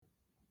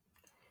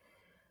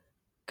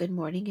Good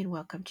morning and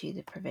welcome to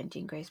the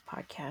Preventing Grace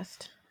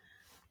podcast.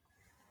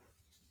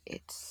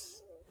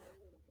 It's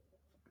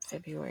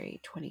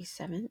February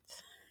 27th.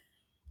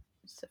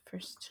 It's the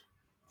first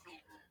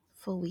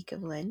full week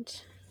of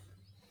Lent.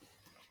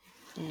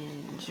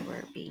 And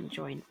we're being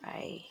joined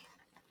by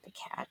the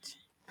cat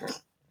who's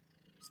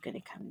going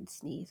to come and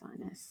sneeze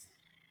on us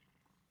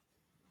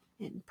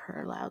and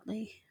purr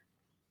loudly.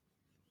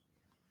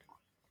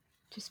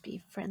 Just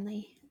be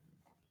friendly.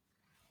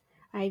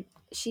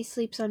 She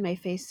sleeps on my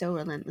face so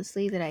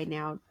relentlessly that I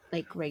now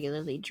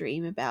regularly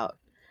dream about.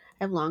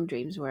 I have long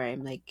dreams where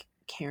I'm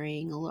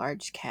carrying a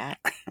large cat.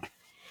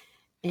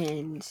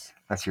 And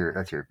that's your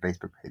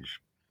Facebook page.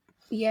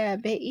 Yeah,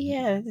 but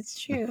yeah, that's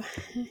true.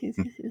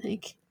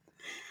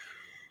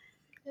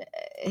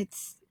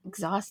 It's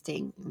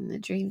exhausting when the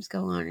dreams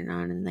go on,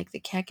 and the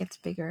cat gets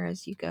bigger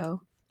as you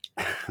go.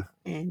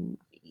 And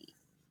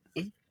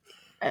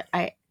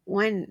I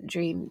one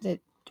dream that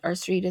our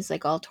street is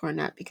all torn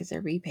up because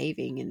they're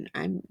repaving, and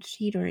I'm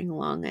teetering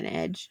along an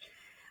edge,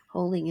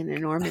 holding an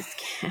enormous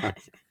cat.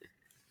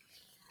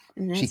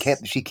 And She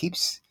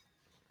keeps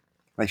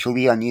she'll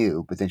be on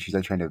you, but then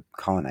she's trying to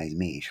colonize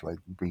me. She'll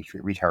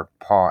reach her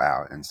paw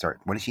out and start.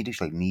 What does she do?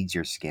 She kneads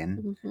your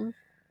skin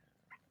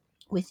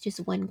with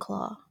just one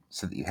claw,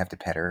 so that you have to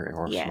pet her,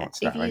 or she won't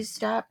stop. If you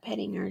stop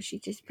petting her, she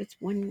just puts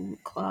one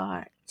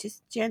claw,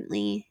 just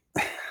gently,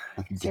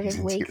 sort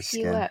of wakes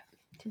you up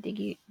to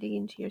dig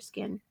into your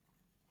skin.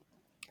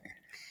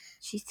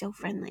 She's so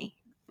friendly.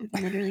 I've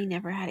literally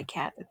never had a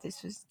cat that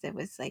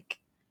was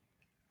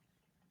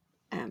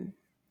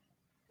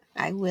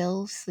I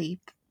will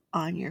sleep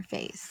on your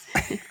face.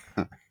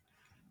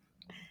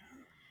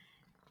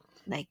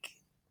 I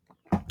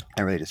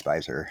really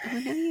despise her. Oh,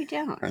 no, you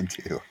don't.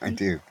 I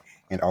do.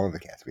 And all of the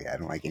cats we had. I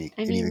don't like any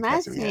of the last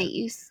cats that we night had.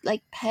 you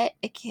pet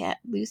a cat,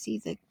 Lucy,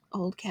 the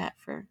old cat,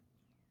 for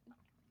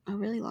a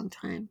really long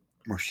time.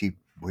 Well, she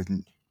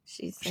wouldn't.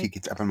 She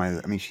gets up on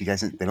my. She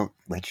doesn't. They don't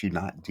let you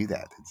not do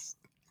that.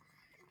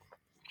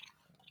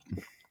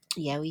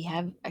 Yeah, we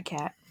have a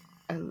cat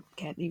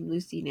named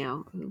Lucy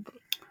now who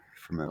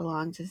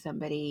belongs to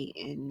somebody,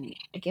 and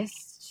I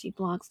guess she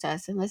belongs to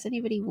us unless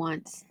anybody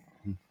wants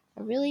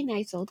a really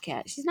nice old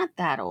cat. She's not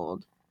that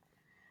old.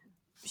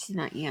 She's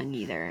not young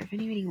either. If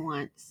anybody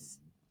wants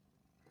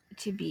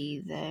to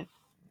be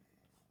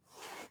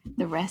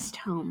the rest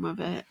home of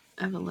a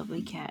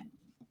lovely cat,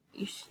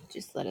 you should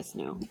just let us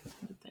know. I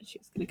thought she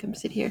was going to come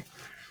sit here.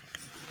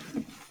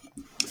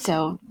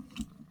 So,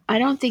 I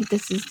don't think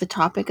this is the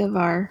topic of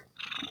our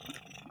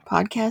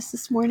podcast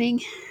this morning.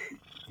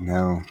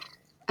 No.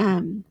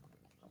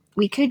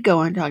 We could go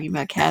on talking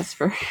about cats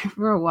for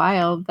a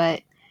while,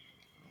 but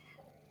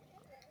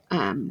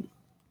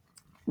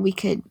we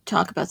could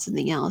talk about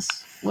something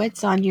else.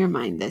 What's on your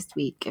mind this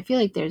week? I feel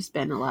like there's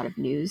been a lot of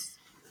news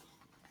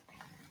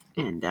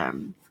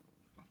and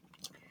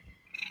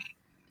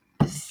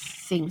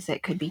things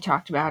that could be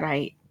talked about.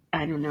 I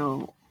don't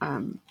know.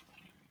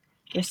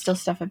 There's still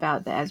stuff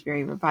about the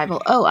Asbury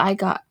revival. Oh, I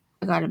got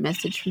a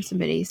message from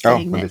somebody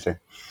saying that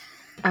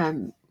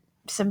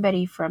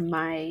somebody from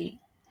my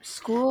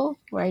school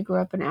where I grew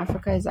up in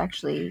Africa has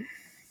actually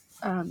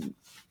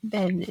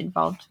been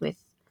involved with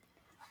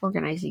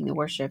organizing the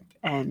worship.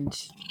 And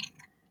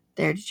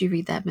did you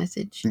read that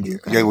message? You.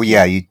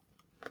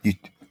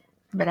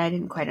 But I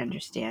didn't quite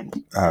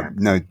understand.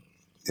 No,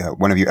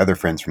 one of your other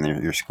friends from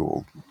your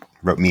school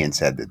wrote me and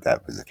said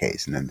that was the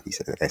case, and then he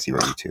said, "I guess he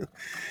wrote you too."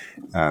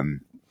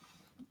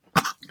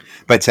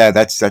 But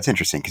that's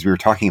interesting because we were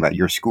talking about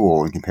your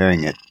school and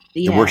comparing it,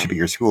 the worship at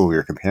your school. We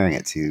were comparing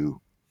it to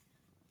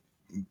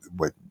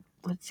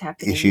what's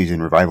happening, issues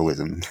in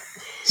revivalism.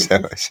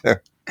 But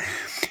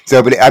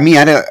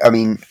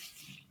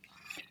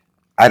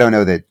I don't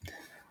know that.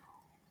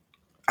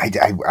 I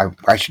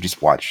should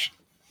just watch.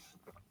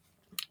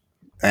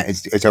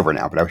 It's over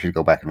now, but I should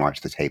go back and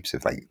watch the tapes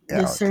of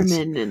the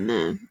sermon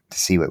and to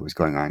see what was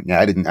going on. Yeah,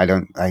 we did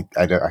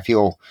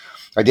the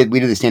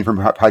Stand Firm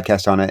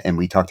podcast on it, and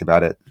we talked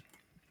about it.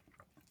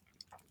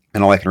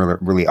 And all I can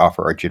really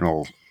offer are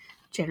general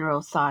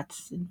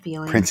thoughts and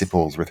feelings,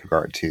 principles with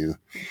regard to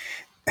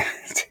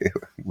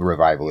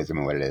revivalism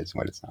and what it is and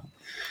what it's not.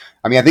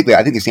 I think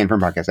the Stand Firm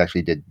podcast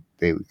actually did.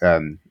 We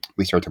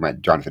started talking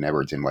about Jonathan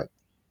Edwards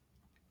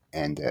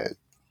and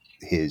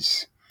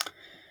his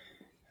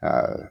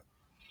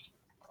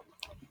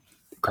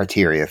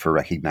criteria for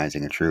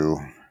recognizing a true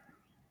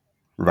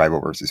revival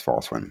versus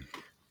false one,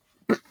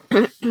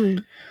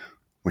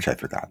 which I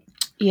forgot.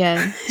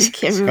 Yeah, I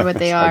can't remember what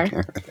they are.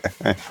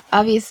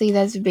 Obviously,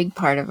 that's a big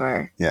part of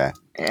our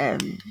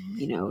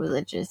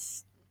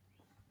religious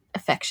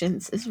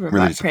affections is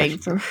praying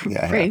for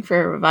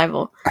a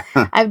revival.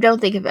 I don't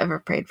think I've ever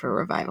prayed for a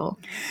revival.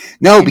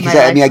 No, because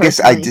I've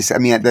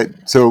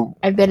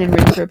been in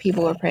rooms where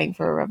people were praying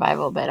for a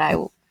revival, but I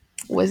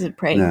wasn't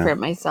praying for it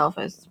myself.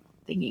 I was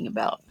thinking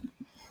about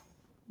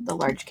the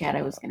large cat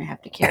I was going to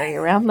have to carry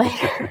around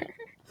later.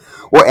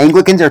 Well,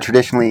 Anglicans are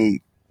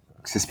traditionally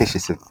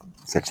suspicious of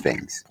such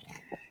things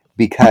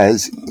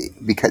because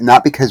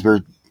not because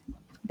we're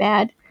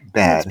bad,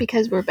 bad. It's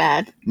because we're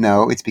bad.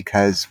 No, it's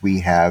because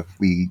we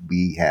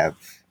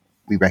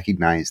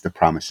recognize the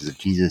promises of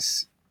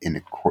Jesus in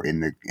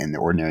the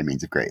ordinary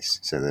means of grace.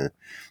 So the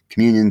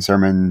communion,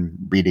 sermon,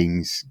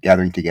 readings,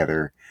 gathering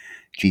together,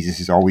 Jesus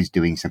is always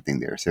doing something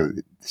there. So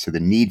the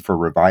need for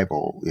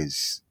revival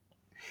is,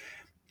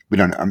 we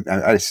don't.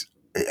 I guess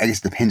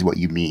it depends what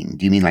you mean.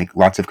 Do you mean like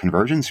lots of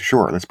conversions?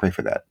 Sure, let's pray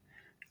for that.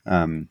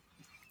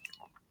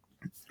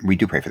 We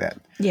do pray for that.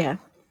 Yeah.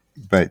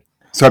 But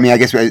so I mean, I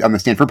guess on the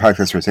Stanford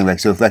podcast, we're saying like,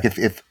 so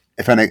if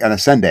on a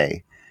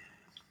Sunday,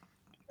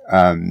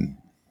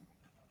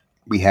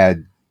 we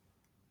had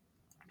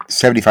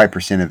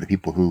 75% of the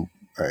people who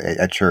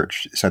at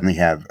church suddenly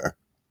have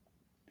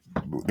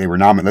they were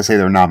nominal. Let's say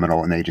they're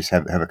nominal and they just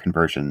have a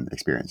conversion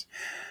experience.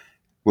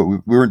 Well, we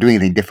weren't doing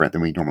anything different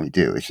than we normally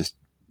do. It's just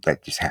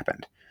that just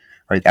happened,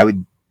 right? I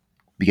would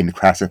begin to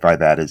classify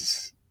that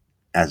as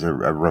a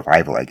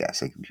revival, I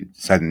guess, like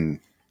sudden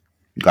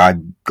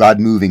God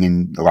moving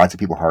in lots of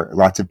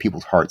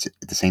people's hearts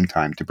at the same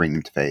time to bring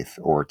them to faith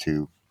or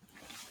to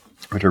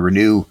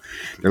renew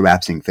their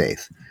lapsing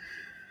faith.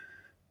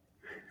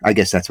 I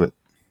guess that's what.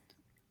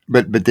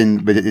 But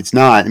it's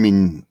not. I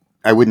mean,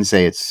 I wouldn't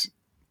say it's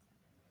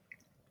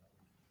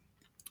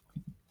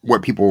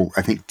what people.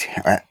 I think.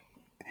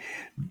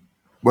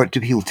 What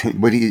do people?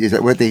 Is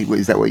that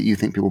what you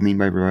think people mean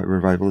by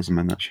revivalism?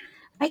 I'm not sure.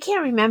 I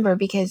can't remember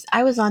because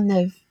I was on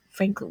the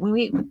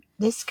Franklin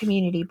this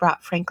community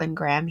brought Franklin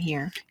Graham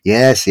here.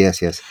 Yes.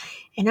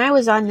 And I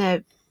was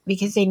on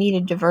because they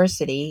needed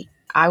diversity.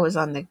 I was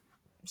on the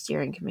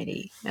steering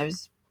committee. I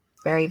was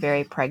very,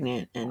 very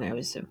pregnant, and I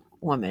was a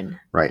woman.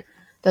 Right.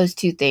 Those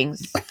two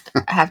things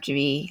have to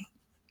be.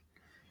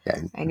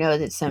 Yeah. I know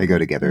that they go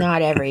together.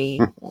 Not every.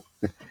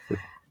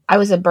 I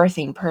was a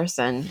birthing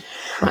person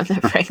on the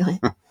Franklin,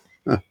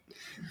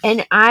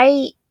 and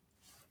I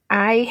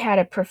had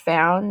a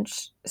profound.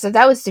 So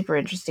that was super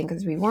interesting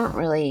because we were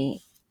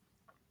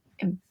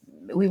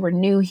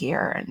new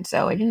here, and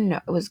so I didn't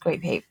know. It was a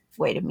great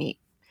way to meet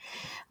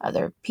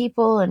other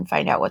people and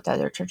find out what the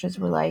other churches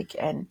were like,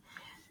 and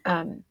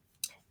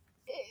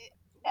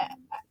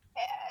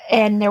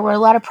there were a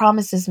lot of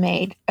promises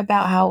made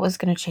about how it was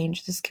going to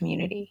change this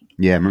community.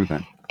 Yeah, I remember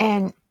that.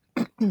 And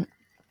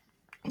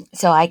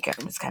so I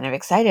was kind of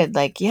excited,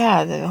 like,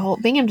 yeah, the whole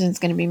Binghamton's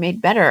going to be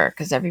made better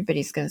because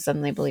everybody's going to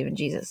suddenly believe in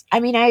Jesus.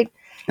 I mean, I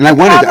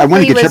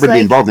wanted Good Shepherd to be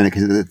involved in it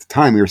because at the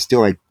time we were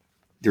still like,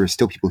 there were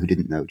still people who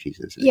didn't know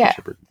Jesus. Yeah.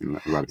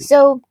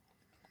 So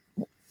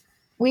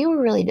we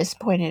were really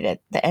disappointed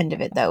at the end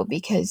of it, though,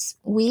 because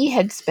we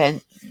had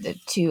spent the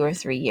 2 or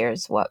 3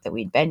 years that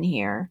we'd been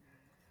here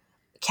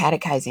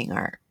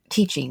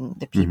teaching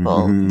the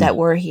people that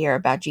were here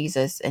about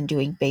Jesus and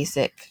doing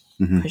basic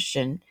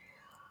Christian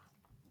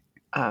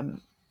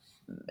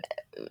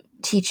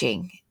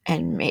teaching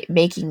and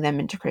making them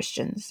into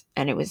Christians.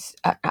 And it was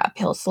an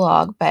uphill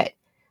slog, but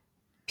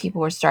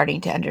people were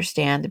starting to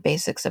understand the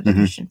basics of the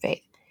Christian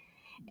faith.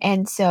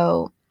 And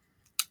so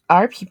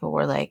our people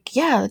were like,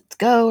 yeah, let's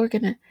go. We're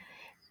going to.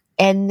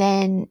 And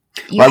then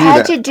you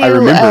had to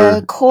do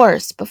a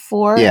course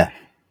before. Yeah.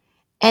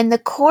 And the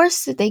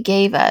course that they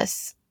gave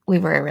us, we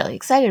were really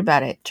excited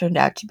about it. Turned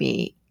out to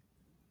be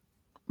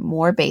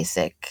more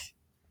basic.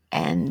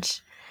 And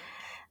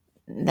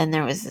then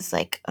there was this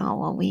like, oh,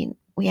 well,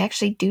 we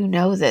actually do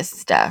know this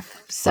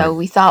stuff. So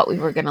we thought we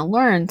were going to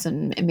learn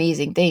some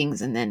amazing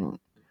things. And then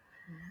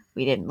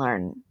we didn't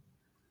learn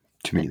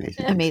too many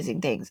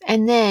amazing things.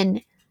 And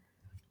then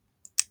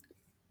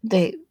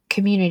the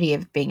community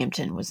of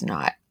Binghamton was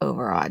not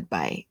overawed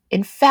by.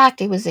 In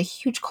fact, it was a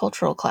huge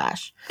cultural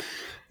clash.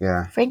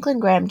 Yeah. Franklin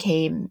Graham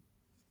came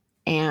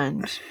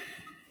and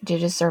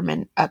did a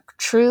sermon, a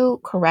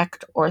true,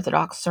 correct,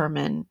 orthodox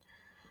sermon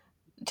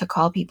to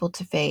call people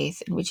to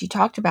faith, in which he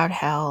talked about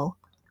hell.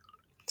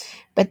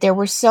 But there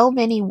were so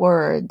many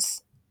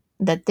words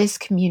that this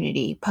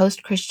community,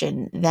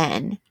 post-Christian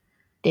then,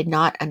 did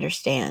not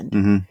understand.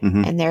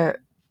 And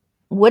there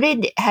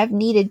would have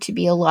needed to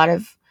be a lot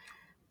of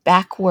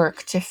back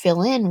work to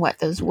fill in what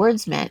those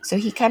words meant. So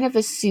he kind of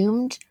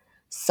assumed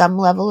some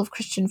level of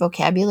Christian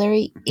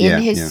vocabulary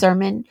in his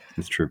sermon.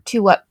 That's true. To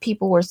what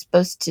people were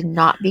supposed to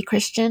not be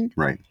Christian.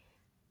 Right.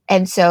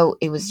 And so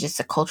it was just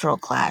a cultural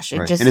clash.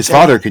 And his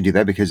father could do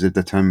that because at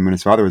the time when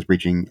his father was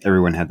preaching,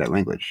 everyone had that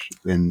language,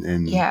 and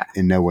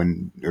no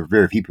one, or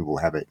very few people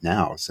have it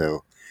now.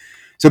 So,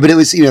 but it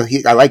was,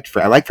 I liked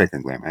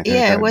Franklin Graham.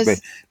 It was.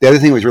 But the other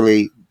thing was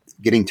really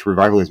getting to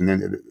revivalism.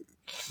 And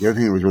the other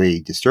thing that was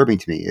really disturbing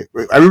to me,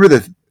 I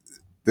remember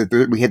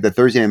we had the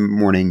Thursday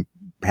morning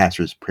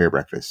pastor's prayer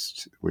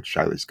breakfast, which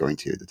I was going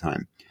to at the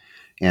time,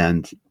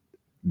 and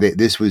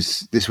this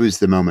was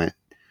the moment.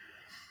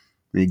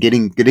 I mean,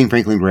 getting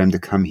Franklin Graham to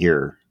come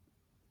here,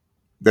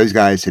 those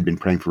guys had been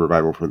praying for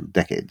revival for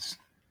decades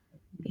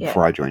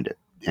before I joined it,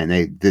 and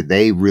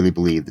they really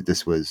believed that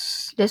this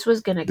was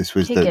going to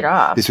kick it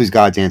off. This was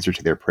God's answer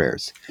to their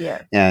prayers.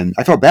 Yeah, and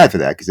I felt bad for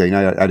that because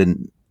I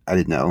didn't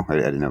know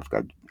if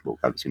what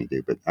God was going to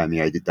do, but I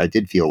mean I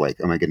did feel like,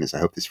 oh my goodness, I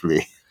hope this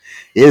really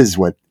is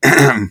what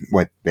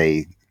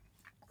they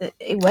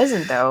It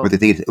wasn't though. But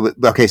they think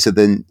okay. So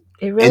then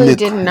it really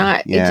did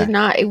not. Yeah. It did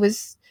not. It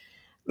was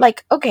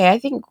like, okay, I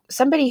think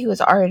somebody who was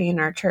already in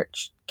our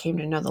church came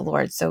to know the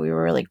Lord, so we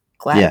were really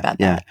glad about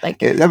that. Like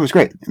that was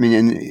great. I mean,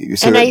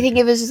 and I think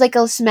it was just like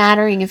a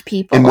smattering of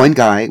people. And one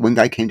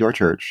guy came to our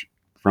church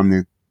from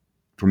the.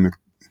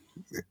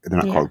 They're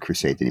not called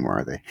Crusade anymore,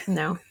 are they?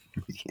 No.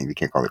 We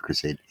can't call it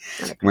Crusade.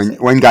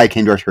 One guy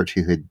came to our church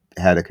who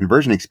had a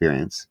conversion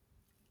experience,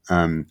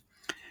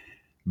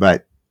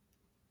 but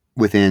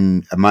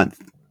within a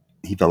month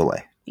he fell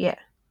away. Yeah.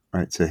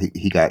 Right. So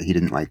he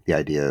didn't like the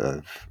idea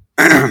of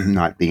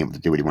not being able to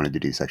do what he wanted to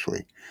do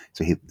sexually,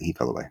 so he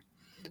fell away,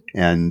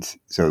 and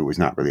so it was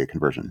not really a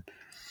conversion.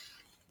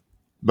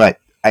 But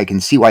I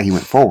can see why he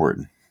went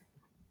forward.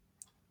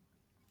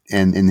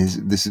 And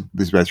this is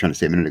what I was trying to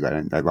say a minute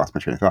ago. I lost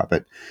my train of thought,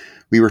 but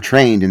we were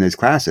trained in those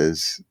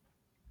classes,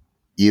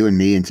 you and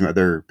me and some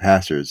other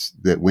pastors,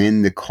 that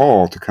when the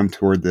call to come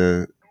toward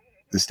the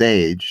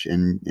stage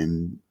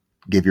and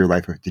give your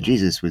life to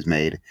Jesus was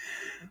made,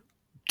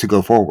 to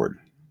go forward.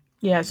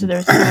 Yeah, so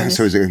there's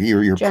so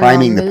you're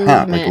priming the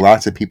pump. Like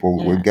lots of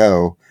people would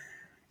go,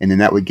 and then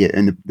that would get.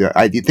 And the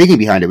idea, thinking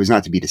behind it was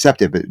not to be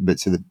deceptive, but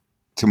so that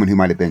someone who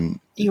might have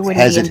been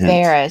hesitant, be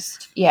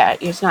embarrassed. Yeah,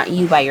 it's not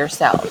you by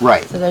yourself,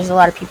 right? So there's a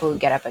lot of people who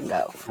get up and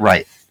go,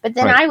 right? But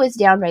then I was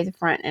down by the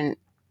front, and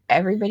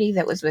everybody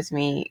that was with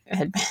me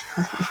had been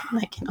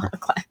like in all the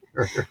class.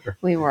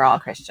 We were all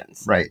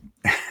Christians, right?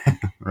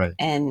 Right,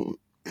 and.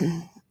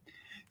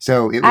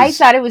 So I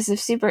thought it was a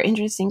super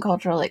interesting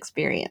cultural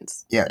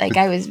experience. Yeah. Like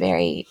I was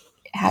very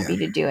happy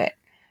to do it.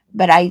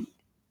 But I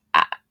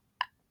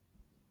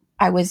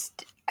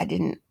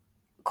didn't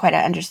quite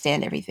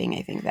understand everything.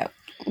 I think that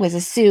was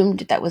assumed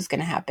that was going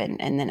to happen.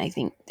 And then I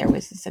think there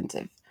was a sense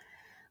of a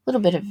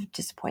little bit of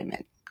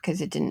disappointment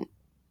because it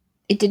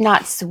did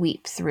not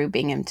sweep through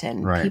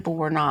Binghamton. Right. People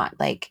were not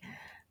like,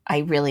 I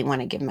really want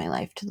to give my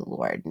life to the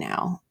Lord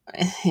now.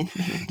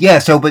 Yeah.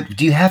 So, but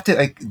do you have to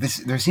like this?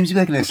 There seems to be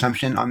like an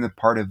assumption on the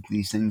part of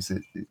these things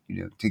that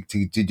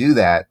to do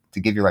that,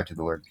 to give your life to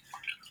the Lord,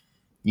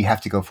 you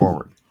have to go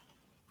forward,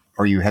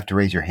 or you have to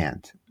raise your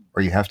hand,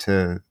 or you have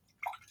to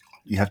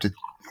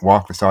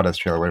walk the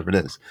sawdust trail, or whatever it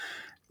is.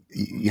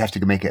 You have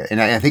to make it,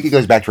 and I think it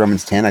goes back to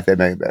Romans 10. I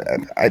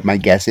think my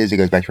guess is it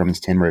goes back to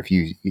Romans 10, where if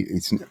you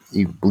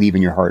believe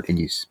in your heart and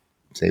you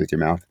say with your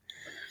mouth,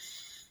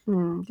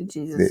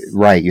 Jesus,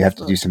 right? You have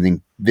to do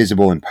something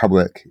visible and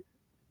public,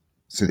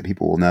 so that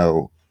people will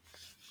know.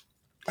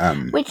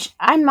 Which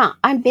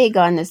I'm big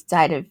on this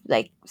side of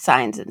like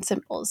signs and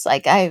symbols.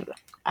 Like I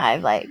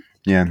like,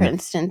 for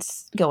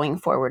instance, going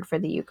forward for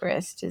the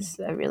Eucharist is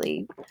a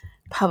really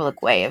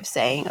public way of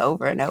saying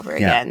over and over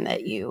again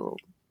that you.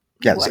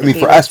 Yes, I mean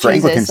for us, for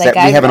Anglicans, like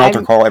we have an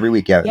altar call every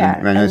week. Yeah,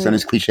 I know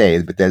it's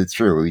cliche, but that's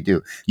true. We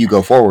do. You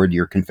go forward.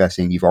 You're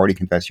confessing. You've already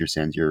confessed your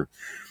sins. You're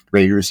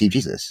ready to receive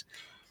Jesus.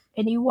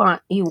 And you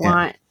want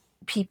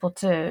people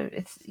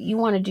you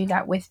want to do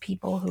that with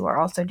people who are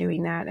also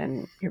doing that,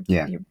 and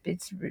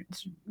it's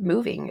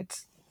moving.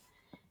 It's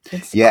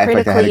in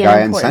fact, I had a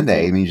guy on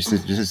Sunday. I mean, just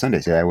a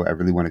Sunday said, I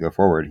really want to go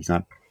forward. He's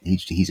not.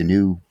 He's a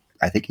new.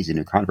 I think he's a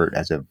new convert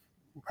as of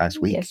last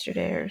week.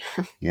 Yesterday,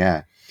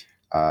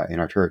 in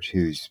our church,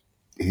 who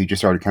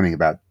just started coming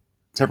about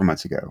several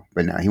months ago,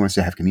 but now he wants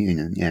to have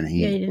communion, and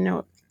he didn't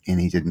know.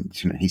 And he didn't.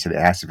 He said,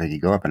 asked if I could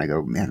go up, and I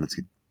go, man,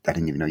 I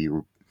didn't even know you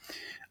were.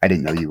 I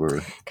didn't know you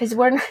were. Because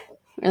we're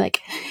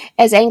like,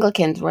 as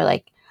Anglicans, we're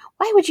like,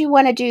 why would you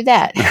want to do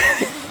that?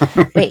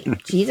 Wait,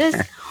 Jesus?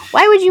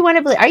 Why would you want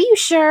to believe? Are you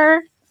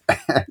sure?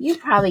 You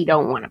probably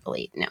don't want to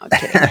believe. No, I'm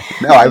kidding.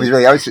 No, he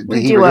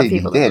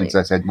did. Believe. So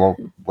I said, well,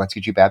 let's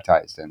get you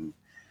baptized. And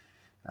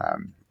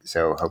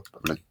so I'm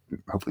going to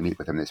hopefully meet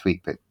with him this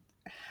week. But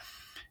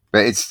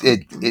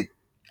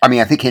I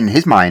mean, I think in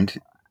his mind,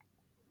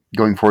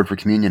 going forward for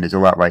communion is a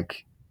lot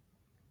like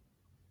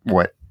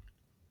what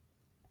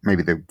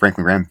maybe the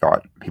Franklin Graham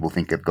thought people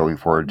think of going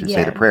forward to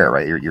say the prayer,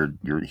 right?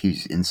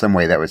 He's in some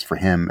way that was for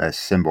him a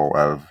symbol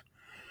of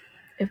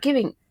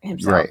giving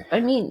himself. Right.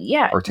 I mean,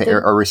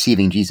 or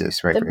receiving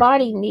Jesus, right?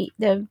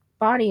 The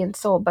body and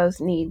soul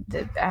both need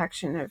the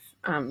action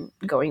of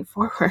going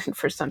forward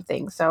for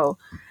something. So,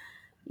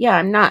 yeah,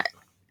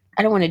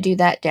 I don't want to do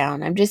that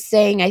down. I'm just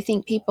saying I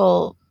think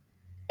people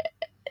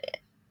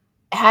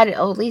had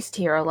at least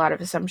here a lot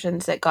of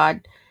assumptions that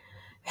God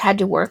had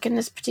to work in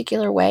this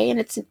particular way, and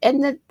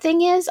the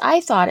thing is, I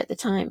thought at the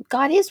time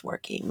God is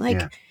working.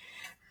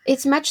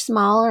 It's much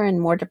smaller and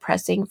more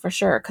depressing for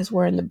sure because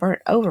we're in the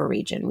burnt over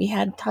region. We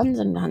had tons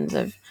and tons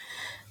of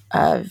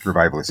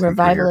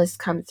revivalists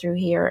come through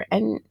here,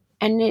 and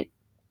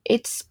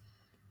it's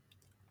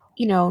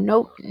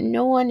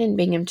no one in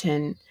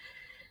Binghamton,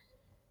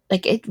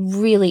 like, it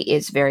really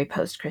is very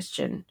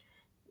post-Christian.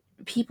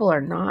 People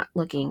are not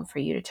looking for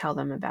you to tell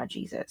them about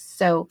Jesus.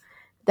 So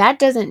that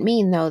doesn't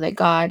mean, though, that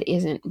God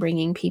isn't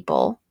bringing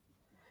people,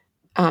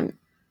 who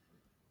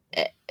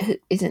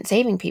isn't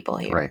saving people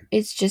here. Right.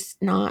 It's just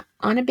not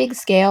on a big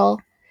scale.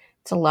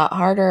 It's a lot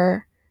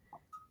harder.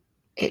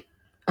 It's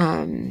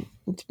a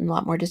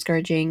lot more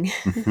discouraging.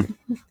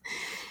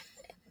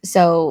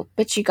 So,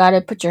 but you got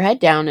to put your head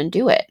down and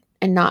do it,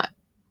 and not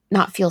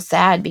feel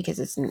sad because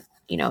it's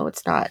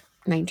it's not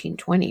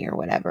 1920 or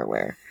whatever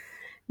where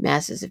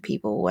masses of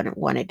people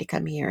wanted to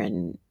come here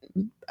and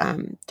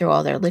throw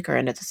all their liquor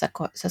into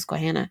the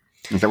Susquehanna.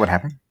 Is that what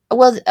happened?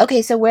 Well,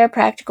 okay, so we're a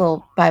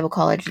practical Bible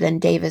college, then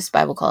Davis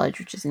Bible College,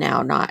 which is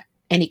now not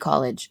any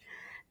college.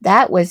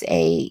 That was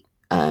a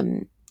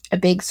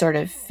big sort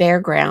of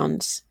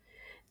fairgrounds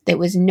that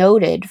was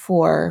noted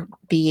for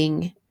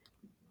being,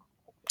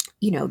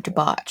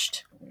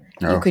 debauched.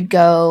 No. You could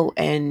go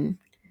and,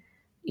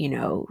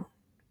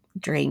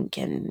 drink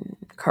and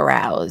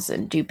carouse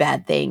and do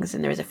bad things,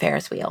 and there was a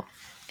Ferris wheel,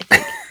 I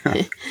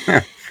think,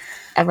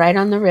 right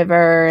on the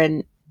river,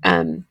 and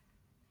the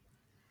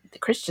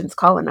Christians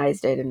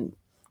colonized it and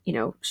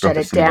shut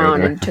it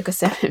down and took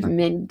us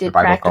and did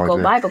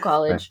practical Bible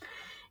college,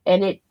 right.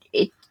 And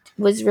it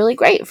was really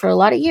great for a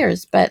lot of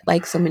years, but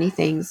like so many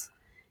things,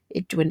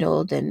 it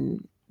dwindled,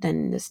 and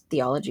then this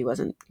theology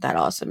wasn't that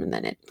awesome, and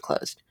then it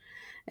closed,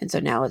 and so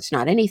now it's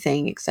not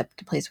anything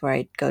except a place where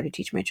I go to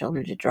teach my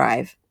children to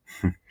drive.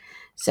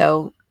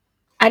 So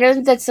I don't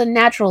think that's a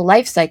natural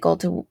life cycle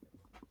to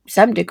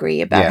some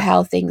degree about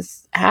how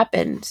things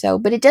happen. So,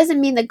 but it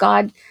doesn't mean that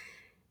God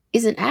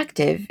isn't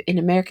active in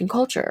American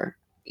culture,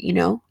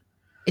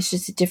 it's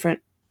just a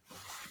different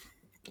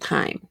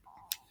time.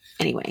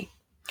 Anyway.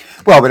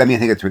 Well, but I mean, I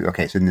think it's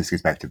okay. So then this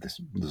gets back to this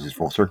is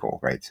full circle,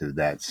 right? So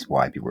that's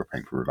why people are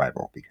praying for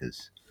revival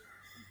because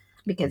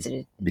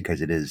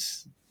it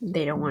is.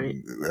 They don't want it.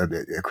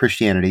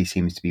 Christianity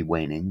seems to be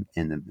waning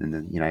in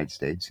the United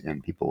States,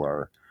 and people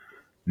are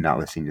not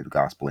listening to the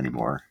gospel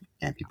anymore,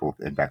 and people,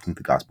 in fact, think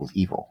the gospel is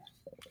evil.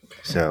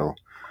 So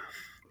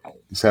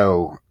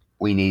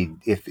we need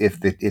if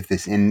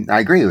this, and I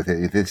agree with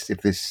it.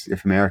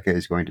 If America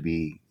is going to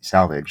be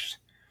salvaged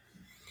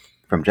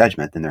from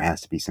judgment, then there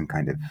has to be some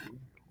kind of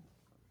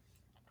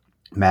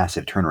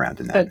massive turnaround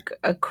in that.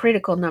 A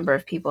critical number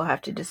of people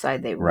have to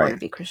decide they want to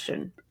be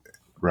Christian.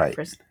 Right.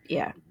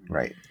 Yeah.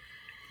 Right.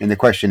 And the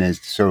question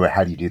is, so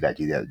how do you do that?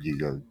 Do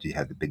you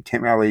have the big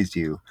tent rallies? Do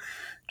you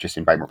just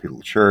invite more people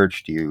to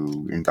church?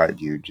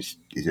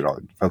 Is it all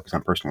focused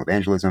on personal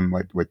evangelism?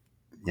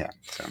 Yeah.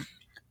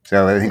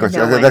 So I think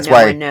that's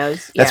why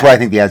I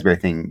think the Asbury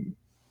thing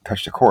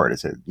touched a chord.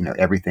 Is that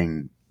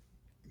everything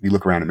you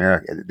look around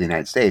America, the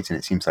United States, and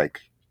it seems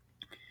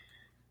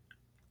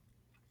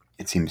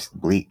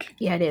bleak.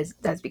 Yeah, it is.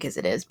 That's because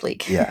it is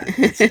bleak. Yeah,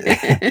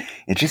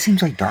 it just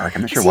seems like dark.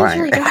 I'm not sure why. It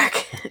seems really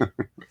dark.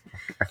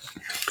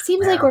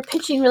 Seems like we're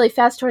pitching really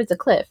fast towards the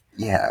cliff.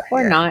 Yeah.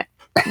 Or not.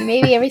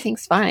 Maybe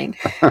everything's fine.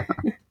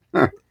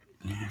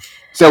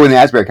 So when the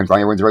Asbury comes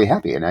along, everyone's really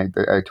happy, and I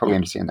totally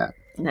understand that.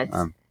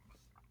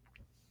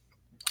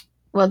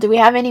 Well, do we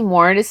have any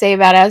more to say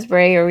about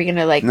Asbury, or are we going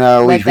to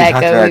no, let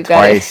that go? We've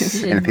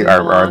twice, and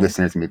our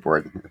listeners can be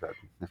bored.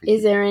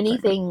 Is there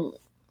anything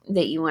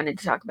that you wanted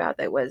to talk about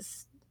that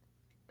was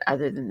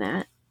other than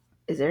that?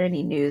 Is there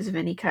any news of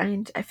any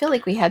kind? I feel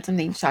like we had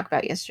something to talk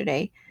about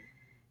yesterday,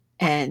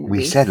 and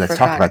we said let's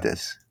talk about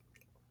this.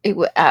 It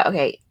was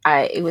okay.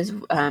 It was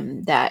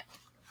that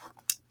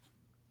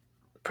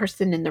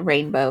person in the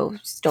rainbow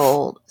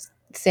stole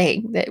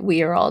saying that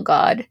we are all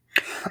God.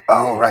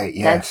 Oh right,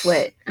 yes. That's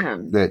what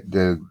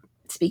the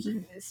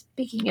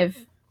speaking of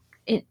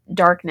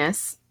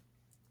darkness.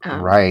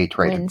 Right.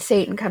 When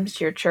Satan comes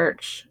to your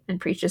church and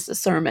preaches a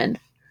sermon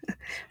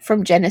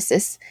from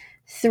Genesis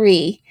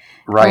 3.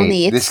 Right.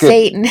 Only it's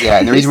Satan. Yeah,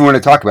 and the reason we want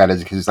to talk about it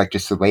is because it's like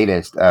just the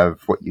latest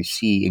of what you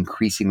see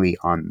increasingly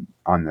on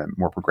the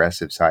more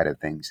progressive side of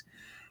things.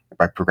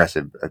 By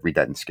progressive, I read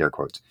that in scare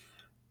quotes,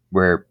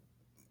 where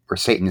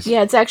Satan is.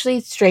 Yeah, it's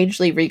actually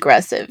strangely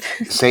regressive.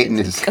 Satan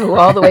is go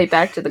all the way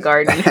back to the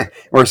garden.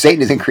 Or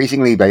Satan is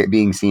increasingly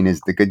being seen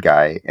as the good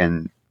guy,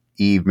 and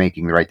Eve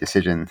making the right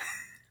decision.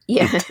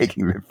 Yeah,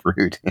 taking the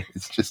fruit.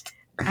 It's just.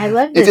 I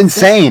love this. It's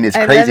insane. It's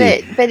crazy. I love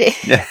it, but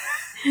yeah.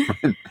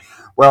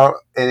 Well,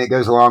 and it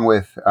goes along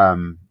with. I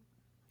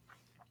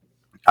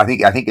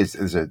think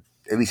it's at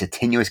least a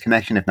tenuous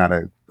connection, if not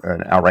an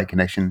outright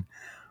connection,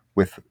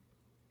 with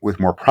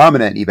more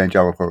prominent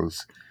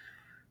evangelicals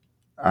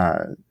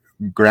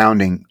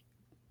grounding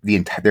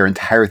their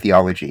entire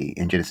theology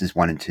in Genesis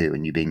 1 and 2,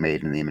 and you being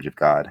made in the image of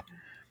God,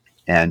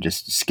 and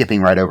just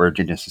skipping right over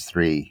Genesis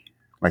 3.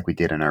 Like we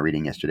did in our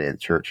reading yesterday at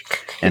church.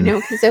 And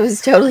no, because it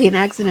was totally an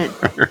accident.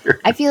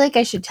 I feel like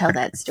I should tell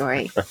that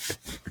story.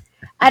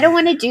 I don't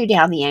want to do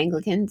down the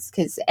Anglicans,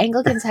 because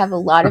Anglicans have a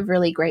lot of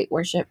really great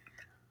worship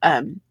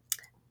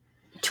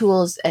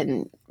tools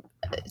and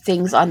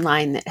things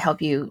online that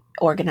help you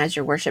organize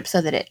your worship so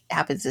that it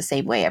happens the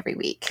same way every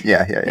week.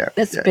 Yeah.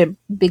 That's been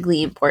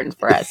bigly important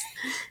for us.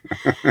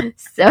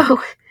 So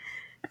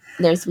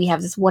we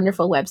have this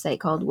wonderful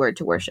website called Word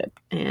to Worship,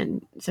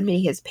 and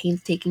somebody has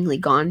painstakingly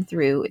gone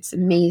through. It's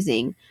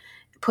amazing.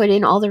 Put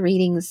in all the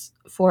readings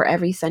for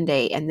every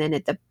Sunday, and then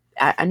at the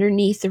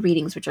underneath the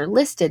readings, which are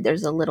listed,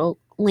 there's a little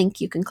link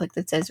you can click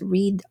that says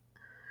read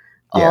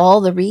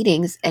all the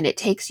readings, and it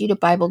takes you to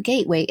Bible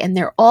Gateway, and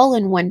they're all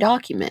in one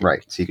document.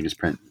 Right. So you can just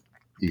print.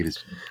 You can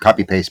just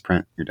copy, paste,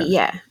 print. You're done.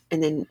 Yeah,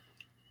 and then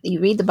you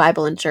read the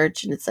Bible in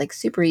church, and it's like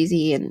super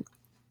easy and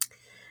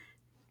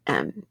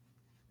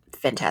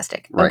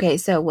fantastic. Right. Okay,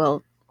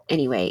 so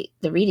anyway,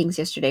 the readings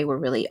yesterday were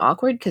really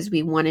awkward because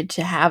we wanted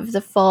to have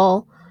the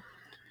full,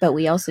 but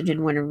we also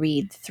didn't want to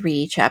read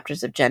 3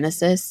 chapters of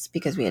Genesis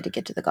because we had to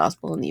get to the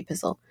gospel and the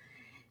epistle.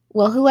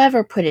 Well,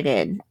 whoever put it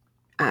in,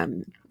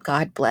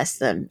 God bless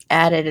them,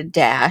 added a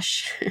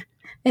dash.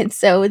 And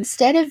so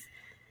instead of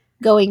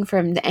going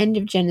from the end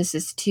of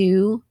Genesis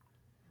 2,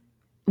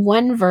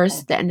 one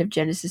verse, the end of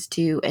Genesis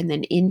 2, and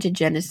then into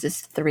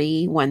Genesis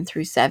 3, 1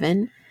 through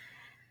 7,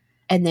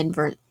 and then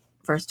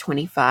verse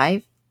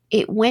 25,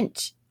 it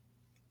went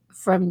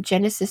from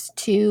Genesis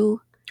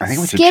 2. I think it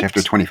went to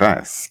chapter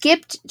 25.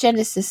 Skipped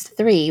Genesis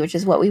 3, which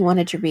is what we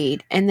wanted to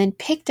read, and then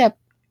picked up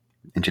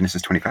in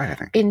Genesis 25, I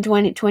think. In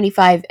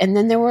 25, and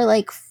then there were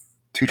like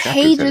 2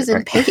 pages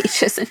and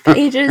pages and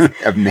pages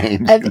of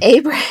names of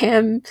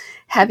Abraham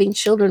having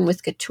children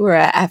with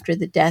Keturah after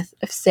the death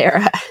of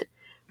Sarah,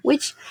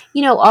 which,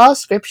 all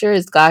scripture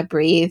is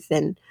God-breathed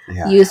and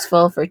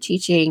useful for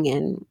teaching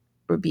and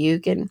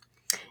rebuke and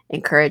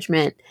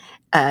encouragement.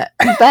 But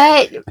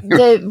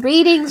the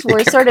readings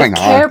were sort of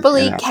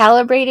carefully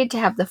calibrated to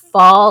have the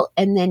fall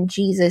and then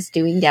Jesus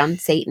doing down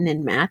Satan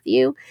in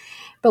Matthew.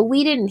 But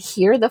we didn't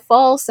hear the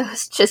fall, so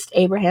it's just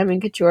Abraham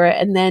and Keturah.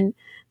 And then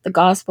the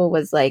gospel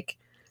was like,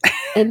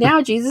 and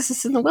now Jesus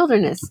is in the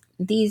wilderness.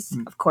 These,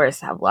 of course,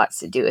 have lots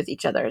to do with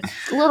each other.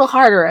 It's a little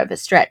harder of a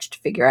stretch to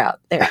figure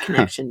out their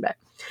connection, but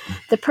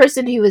the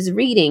person who was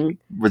reading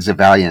was a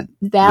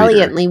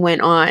valiantly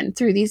went on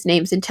through these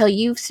names until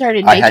you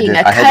started making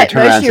a cut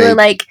where you were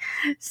like,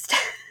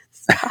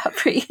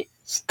 stop reading.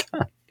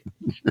 Stop.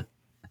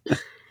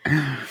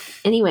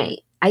 Anyway,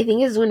 I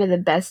think it's one of the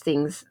best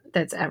things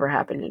that's ever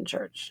happened in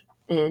church.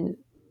 And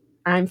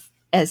I'm,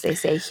 as they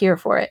say, here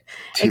for it.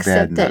 Too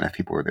bad not enough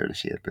people were there to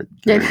see it, but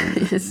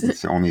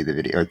it's only the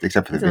video,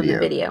 except for the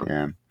video.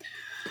 Yeah.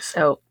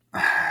 So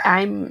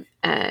I'm...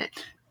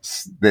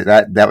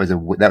 that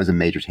was a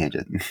major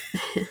tangent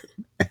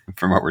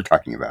from what we're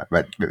talking about,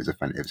 but it was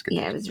good.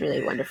 Yeah, it was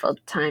really wonderful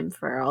time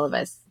for all of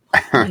us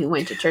who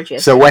went to church yesterday.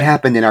 So what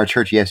happened in our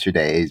church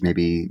yesterday is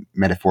maybe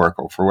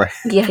metaphorical for what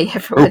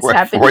for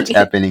what's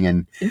happening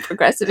in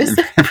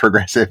progressivism.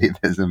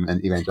 Progressivism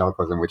and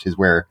evangelicalism, which is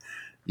where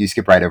you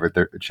skip right over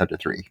chapter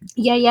 3.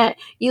 Yeah.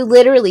 You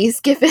literally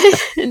skip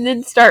it and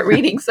then start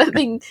reading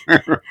something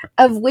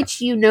of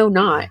which you know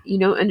not. You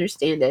don't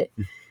understand it.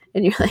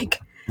 And you're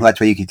like... Well,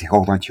 that's why you get to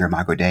hold on to your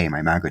Imago Dei,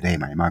 my Imago Dei,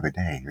 my Imago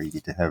Dei, or you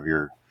get to have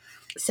your...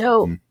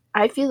 So,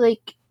 I feel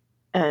like,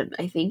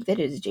 I think that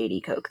it is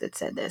J.D. Koch that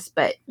said this,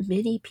 but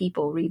many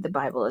people read the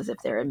Bible as if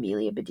they're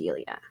Amelia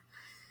Bedelia.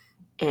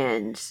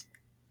 And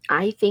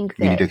I think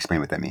that... You need to explain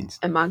what that means.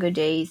 Imago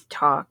Dei's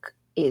talk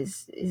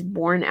is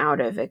born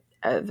out of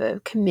a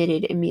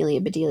committed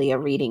Amelia Bedelia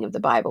reading of the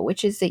Bible,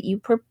 which is that you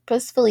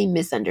purposefully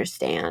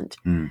misunderstand.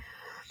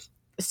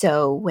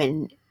 So,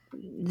 when...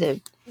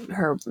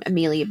 her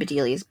Amelia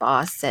Bedelia's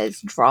boss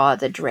says draw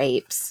the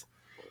drapes,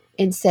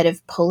 instead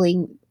of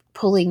pulling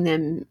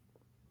them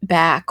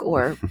back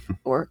or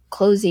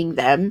closing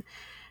them,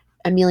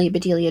 Amelia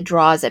Bedelia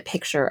draws a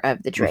picture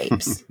of the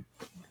drapes.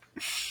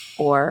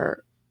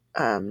 Or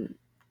I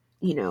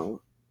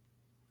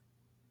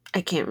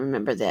can't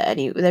remember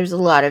there's a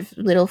lot of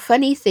little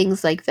funny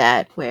things like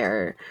that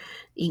where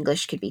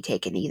English could be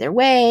taken either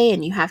way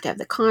and you have to have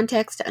the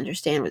context to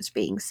understand what's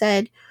being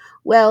said.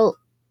 Well,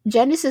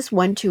 Genesis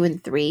 1, 2,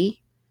 and 3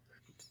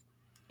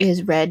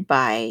 is read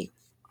by,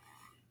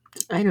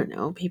 I don't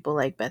know, people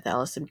like Beth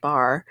Allison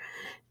Barr,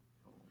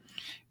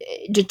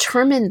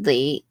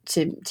 determinedly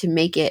to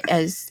make it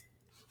as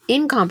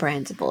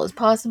incomprehensible as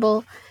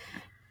possible.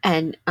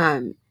 And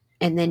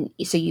then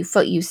so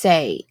you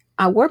say,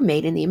 we're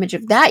made in the image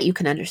of that. You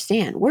can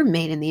understand. We're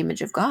made in the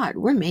image of God.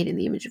 We're made in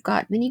the image of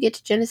God. And then you get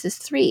to Genesis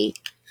 3,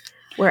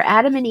 where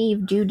Adam and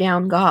Eve do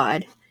down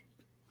God.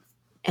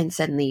 And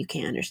suddenly you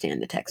can't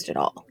understand the text at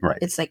all. Right.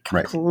 It's like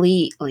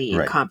completely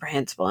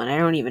incomprehensible. And I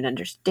don't even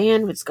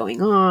understand what's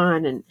going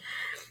on. And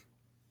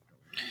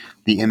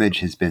the image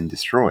has been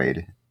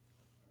destroyed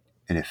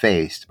and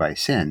effaced by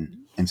sin.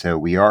 And so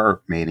we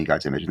are made in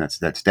God's image. And that's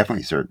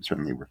definitely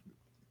certainly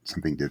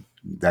something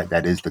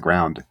that is the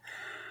ground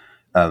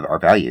of our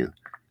value,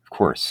 of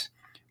course.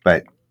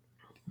 But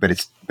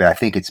I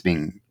think it's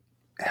being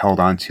held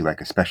on to like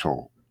a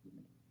special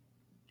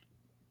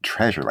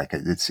treasure. Like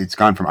it's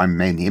gone from I'm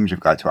made in the image of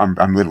God to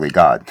I'm literally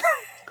God.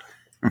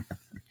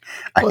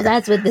 Well,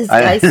 that's what this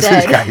guy said.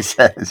 This guy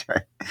says,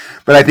 right?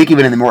 But I think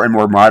even in the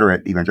more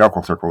moderate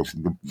evangelical circles,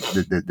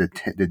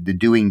 the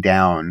doing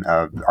down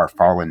of our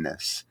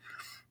fallenness,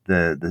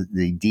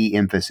 the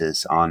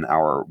de-emphasis on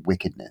our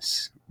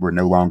wickedness. We're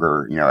no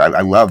longer,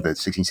 I love the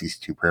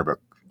 1662 prayer book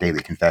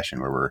daily confession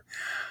where we're,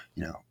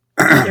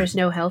 there's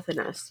no health in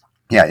us.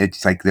 Yeah,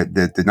 it's like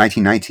the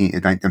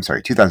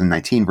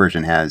 2019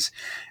 version has,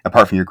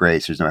 apart from your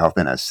grace, there's no health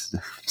in us.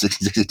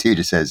 1662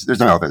 just says there's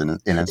no health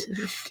in us,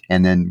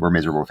 and then we're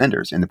miserable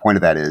offenders. And the point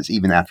of that is,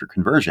 even after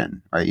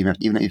conversion, right?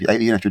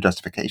 Even after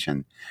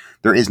justification,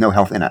 there is no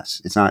health in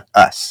us. It's not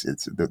us.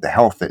 It's the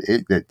health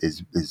that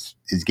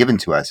is given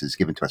to us is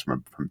given to us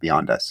from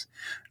beyond us.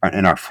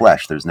 In our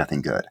flesh, there's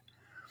nothing good.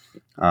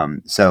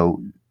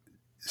 So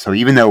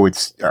even though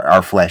it's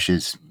our flesh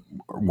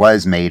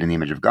was made in the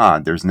image of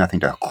God, there's nothing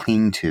to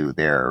cling to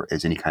there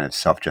as any kind of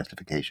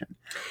self-justification.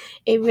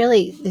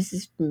 This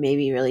is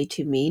maybe really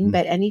too mean,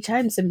 but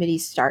anytime somebody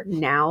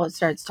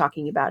starts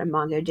talking about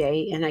Imago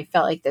Dei, and I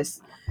felt like this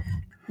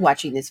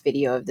watching this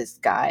video of this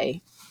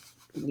guy,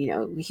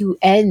 who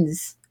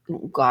ends,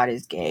 God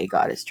is gay,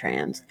 God is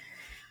trans.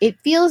 It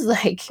feels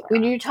like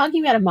when you're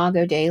talking about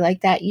Imago Dei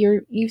like that,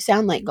 you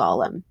sound like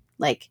Gollum.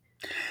 Like,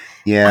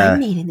 yeah, I'm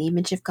made in the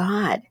image of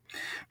God.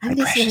 My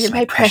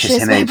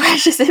precious image.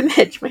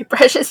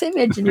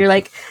 And you're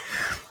like,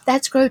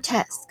 that's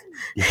grotesque.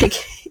 Like,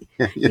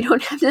 you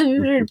don't have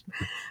to.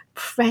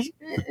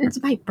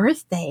 It's my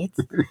birthday.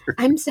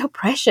 I'm so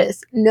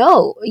precious.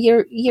 No,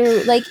 you're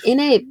like in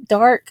a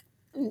dark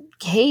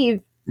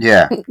cave.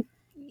 Yeah,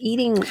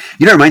 eating.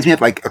 It reminds me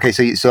of like, okay,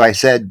 so I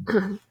said.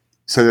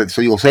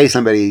 So you'll say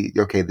somebody,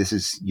 okay,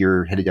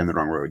 you're headed down the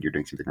wrong road. You're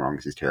doing something wrong.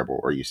 This is terrible.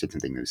 Or you said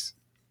something that's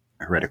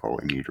heretical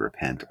and you need to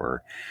repent.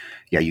 Or,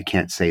 yeah, you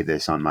can't say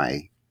this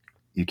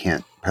you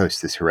can't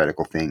post this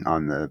heretical thing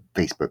on the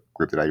Facebook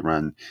group that I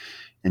run.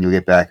 And you'll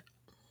get back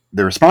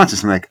the response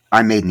is something like,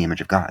 I'm made in the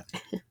image of God.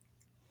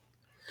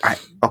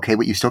 Okay,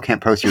 but you still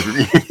can't post your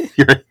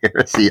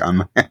heresy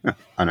on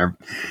our.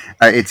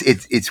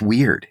 It's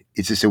weird.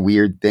 It's just a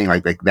weird thing.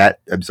 Like that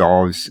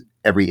absolves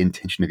every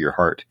intention of your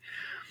heart.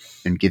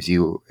 And gives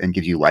you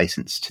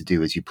license to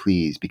do as you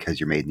please because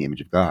you're made in the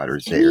image of God.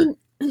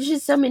 There's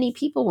just so many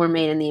people were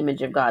made in the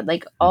image of God,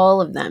 like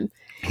all of them.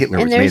 Hitler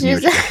and was made in the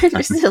image of God.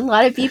 There's a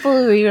lot of people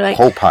who you're like,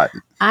 Pol Pot,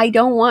 I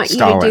don't want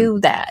Stalin. you to do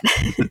that.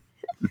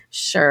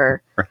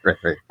 Sure,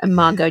 right.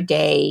 Imago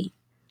Dei,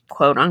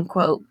 quote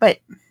unquote, but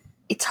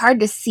it's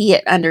hard to see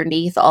it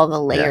underneath all the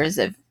layers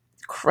of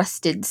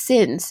crusted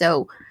sin.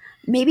 So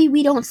maybe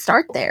we don't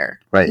start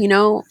there, right?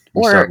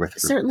 Or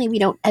certainly we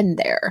don't end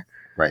there,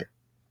 right?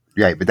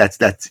 Right, but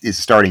that's is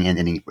starting and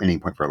ending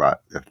point for a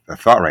lot of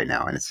thought right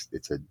now, and it's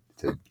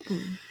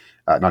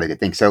not a good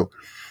thing. So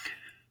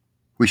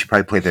we should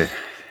probably play the.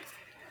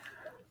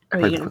 Are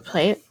you going to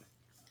play it?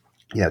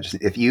 Yeah, just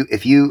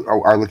if you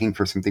are looking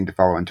for something to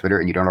follow on Twitter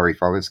and you don't already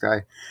follow this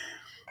guy,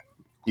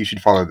 you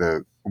should follow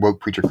the Woke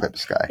Preacher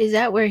Clips guy. Is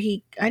that where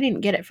I didn't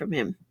get it from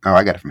him. Oh,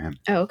 I got it from him.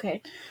 Oh,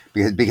 okay.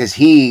 Because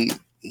he's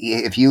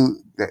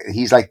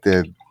like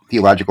the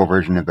theological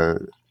version of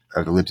the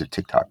libs of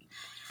TikTok.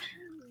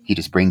 He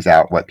just brings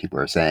out what people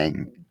are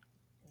saying,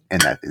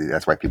 and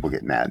that's why people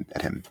get mad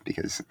at him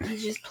because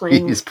he's just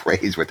playing. He just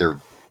plays what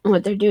they're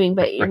doing,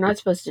 but you're not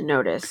supposed to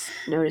notice.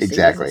 Noticing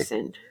exactly. is a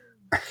sin.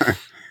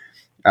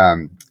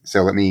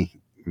 So let me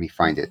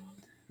find it.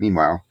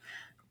 Meanwhile,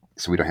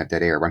 so we don't have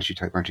dead air. Why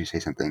don't you say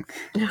something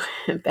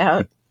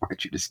about? Why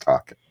don't you just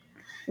talk?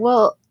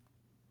 Well,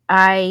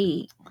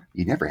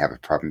 you never have a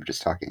problem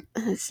just talking.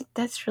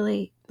 That's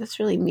really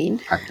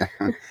mean.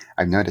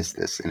 I've noticed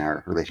this in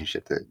our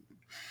relationship that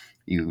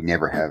you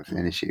never have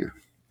an issue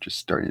just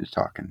starting to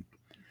talk. And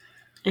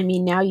I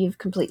mean, now you've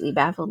completely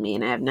baffled me,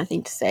 and I have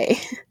nothing to say.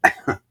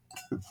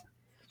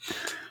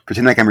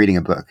 Pretend like I'm reading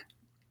a book.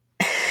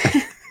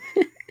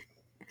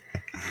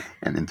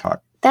 And then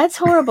talk. That's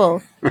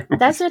horrible.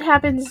 That's what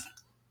happens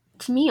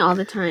to me all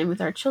the time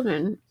with our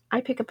children.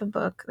 I pick up a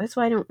book. That's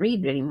why I don't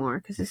read anymore,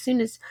 because as soon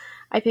as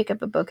I pick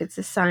up a book, it's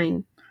a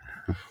sign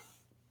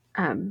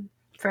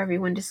for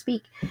everyone to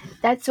speak.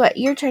 That's what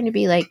you're trying to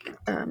be like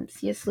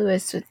C.S.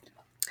 Lewis with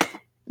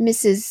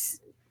Mrs.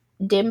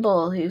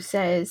 Dimble, who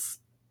says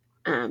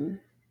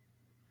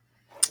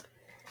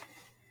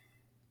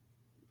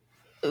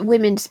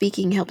women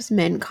speaking helps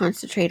men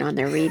concentrate on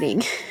their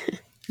reading.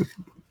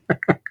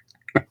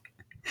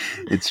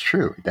 It's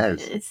true. It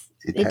does.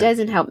 It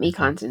doesn't help me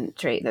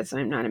concentrate. That's why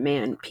I'm not a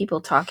man.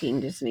 People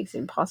talking just makes it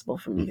impossible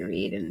for me to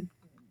read, and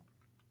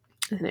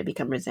then I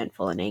become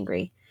resentful and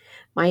angry.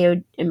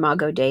 My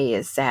Imago Dei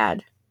is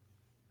sad.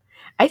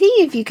 I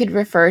think if you could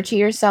refer to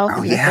yourself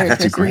in the third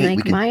person,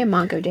 like my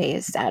Imago Dei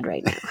is sad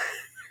right now.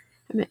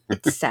 I mean,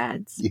 it's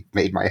sad. You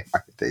made my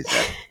Imago Dei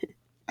sad.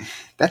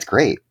 That's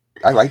great.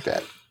 I like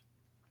that.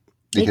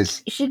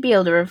 Because you should be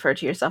able to refer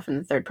to yourself in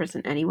the third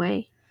person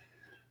anyway.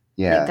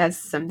 Yeah. Like, that's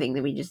something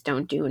that we just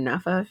don't do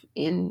enough of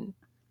in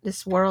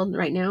this world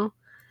right now.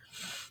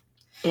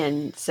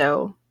 And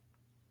so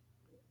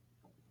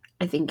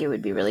I think it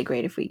would be really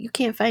great if you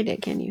can't find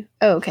it, can you?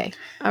 Oh, okay.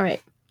 All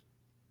right.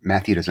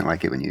 Matthew doesn't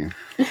like it when you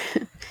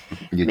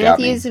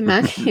Matthew's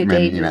Imago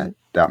Dei.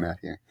 Doubt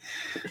Matthew.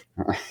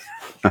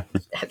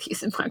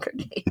 Matthew's Imago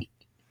Dei.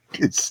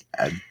 It's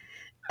sad.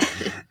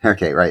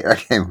 Okay, right.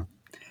 Okay.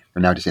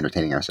 We're now just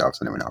entertaining ourselves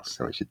and no one else.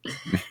 So we should.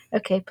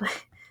 Okay,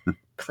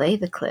 play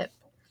the clip.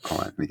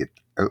 Hold on. Let me get.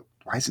 Oh,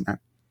 why isn't that?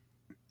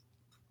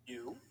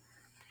 You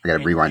I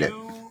gotta rewind it.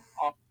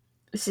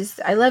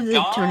 I love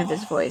the tone of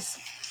his voice.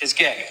 God is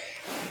gay.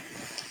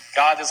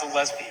 God is a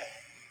lesbian.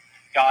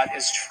 God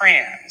is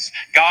trans.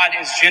 God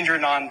is gender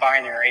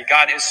non-binary.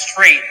 God is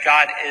straight.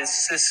 God is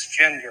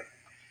cisgender.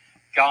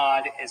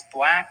 God is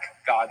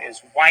black. God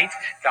is white.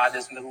 God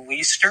is Middle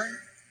Eastern.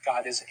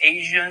 God is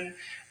Asian.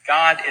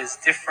 God is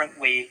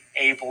differently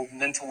abled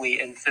mentally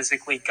and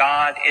physically.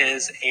 God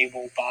is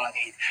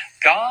able-bodied.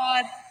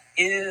 God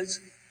is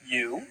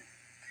you,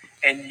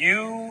 and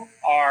you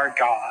are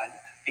God,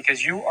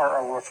 because you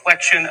are a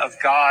reflection of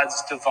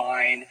God's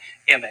divine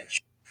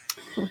image.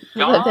 I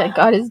love that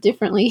God is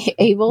differently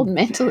abled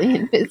mentally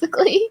and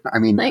physically. I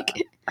mean,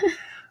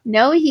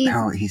 no, he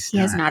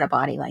has not a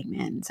body like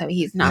men, so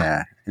he's not.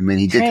 Yeah, I mean,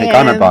 he did take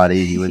on a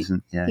body. He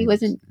wasn't. Yeah, he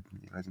wasn't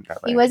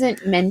that way. He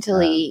wasn't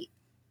mentally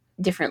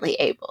differently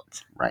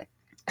abled. Right.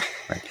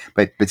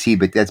 But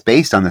that's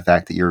based on the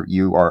fact that you're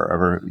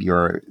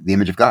the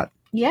image of God.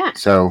 Yeah.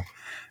 So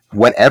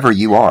whatever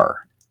you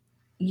are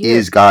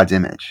is God's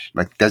image.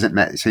 Like, doesn't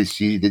matter. So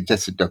she did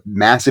just a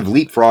massive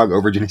leapfrog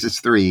over Genesis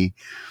 3.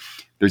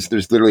 There's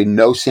literally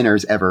no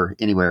sinners ever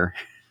anywhere.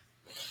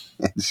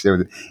 And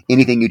so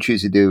anything you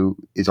choose to do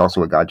is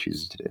also what God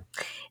chooses to do.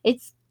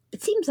 It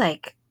seems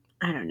like,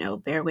 I don't know,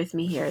 bear with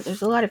me here,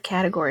 there's a lot of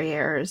category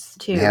errors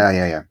too.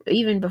 Yeah.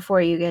 Even before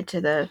you get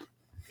to the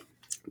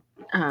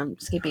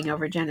skipping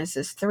over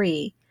Genesis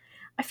 3,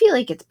 I feel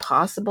like it's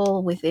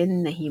possible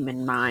within the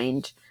human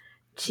mind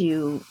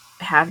to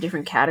have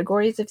different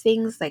categories of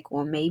things. Like,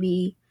 well,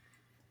 maybe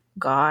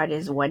God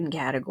is one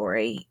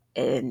category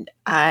and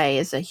I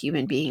as a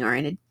human being are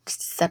in a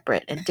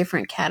separate and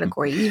different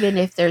category, even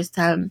if there's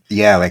some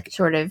like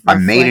sort of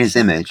I'm made in his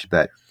image,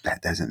 but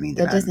that doesn't mean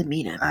that doesn't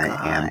mean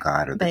I am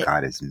God, or that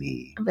God is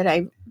me. But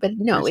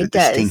no, there's it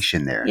does.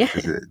 Distinction there. Yeah.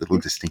 There's a little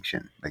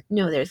distinction. Like,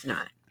 no, there's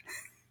not.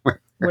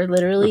 We're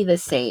literally the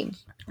same.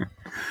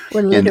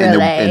 We're literally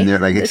and they're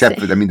like, except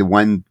for, I mean, the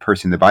one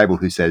person in the Bible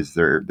who says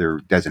there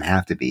doesn't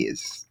have to be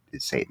is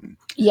Satan.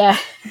 Yeah.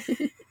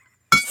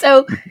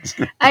 So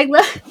I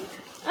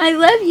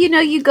love,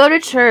 you go to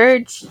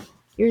church,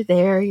 you're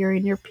there, you're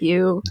in your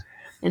pew,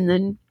 and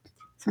then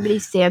somebody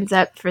stands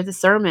up for the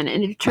sermon,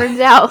 and it turns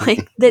out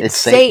like that's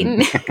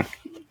Satan.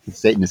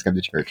 Satan has come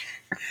to church.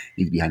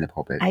 He's behind the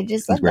pulpit.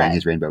 He's wearing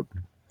his rainbow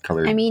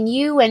colored. I mean,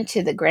 you went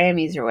to the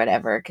Grammys or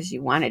whatever because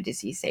you wanted to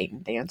see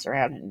Satan dance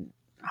around in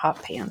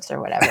hot pants or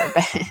whatever.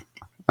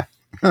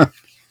 But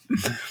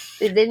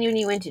then when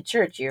you went to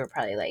church, you were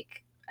probably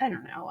like, I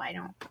don't know.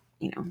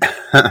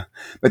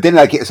 But then,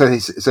 like,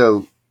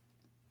 so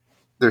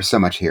there's so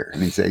much here. I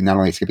mean, not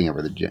only skipping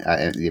over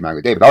the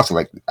Imago Dei, but also,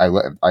 like, I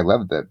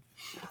love the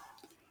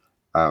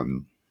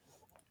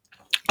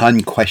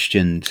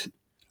unquestioned,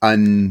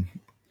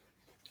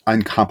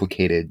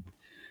 uncomplicated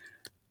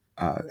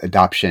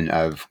adoption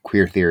of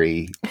queer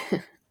theory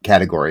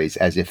categories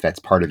as if that's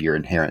part of your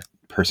inherent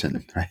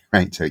person,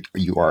 right? So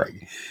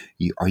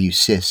are you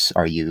cis?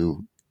 Are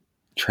you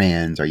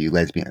trans? Are you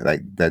lesbian?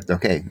 Like that?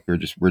 Okay, we're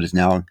just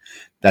now.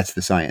 That's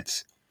the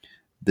science.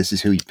 This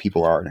is who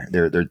people are.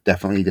 They're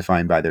definitely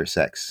defined by their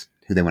sex,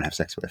 who they want to have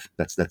sex with.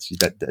 That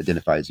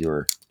identifies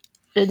your.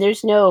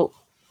 There's no,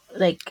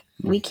 like,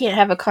 we can't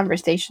have a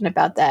conversation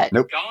about that.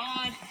 Nope.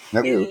 God.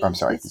 Nope. I'm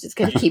sorry. It's just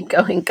gonna keep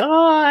going.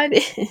 God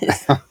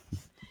is.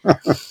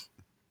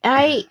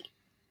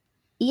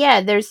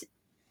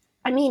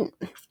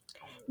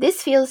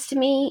 This feels to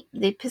me,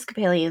 the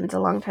Episcopalians a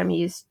long time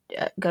used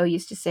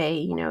to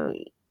say,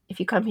 if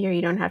you come here,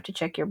 you don't have to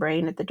check your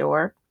brain at the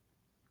door.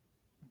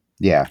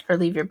 Yeah. Or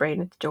leave your brain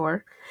at the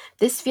door.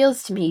 This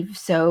feels to me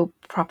so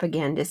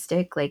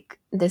propagandistic. Like,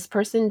 this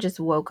person just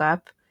woke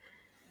up,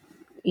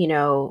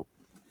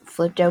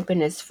 flipped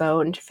open his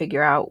phone to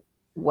figure out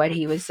what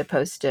he was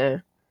supposed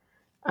to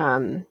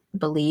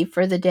believe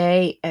for the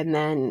day, and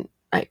then,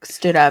 like,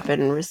 stood up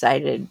and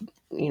recited,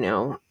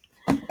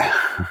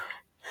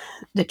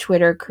 the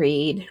Twitter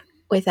creed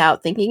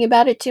without thinking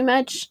about it too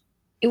much.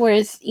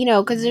 Whereas,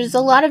 because there's a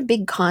lot of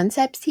big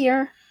concepts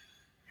here.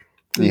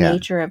 The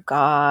nature of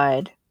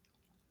God,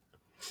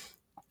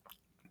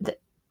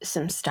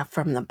 some stuff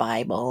from the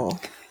Bible.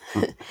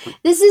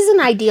 This is an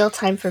ideal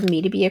time for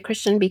me to be a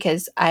Christian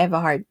because I have a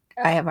hard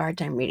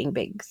time reading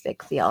big,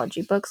 thick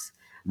theology books.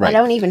 Right. I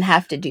don't even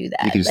have to do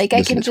that. Like,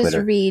 I can just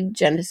read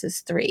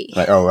Genesis 3.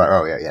 Right.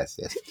 Oh, yeah, yes.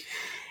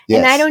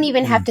 And I don't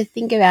even have to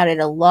think about it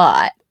a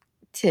lot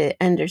to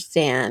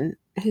understand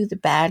who the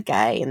bad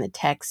guy in the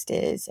text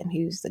is and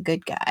who's the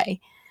good guy.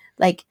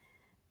 Like,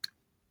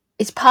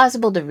 it's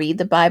possible to read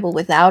the Bible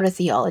without a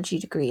theology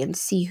degree and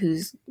see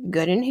who's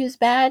good and who's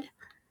bad.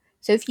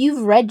 So if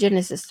you've read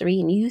Genesis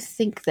 3 and you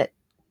think that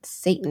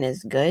Satan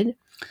is good,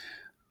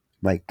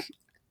 like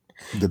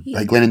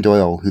Glennon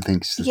Doyle, who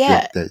thinks that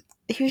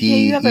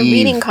you have a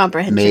reading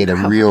comprehension made a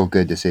real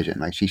good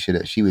decision. Like,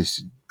 she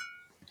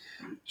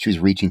was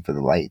reaching for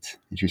the light,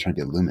 and she was trying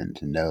to be illumined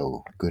to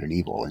know good and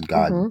evil, and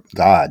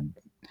God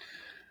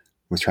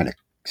was trying to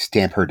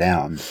stamp her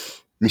down.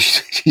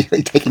 She's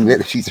like taking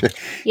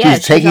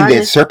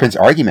the serpent's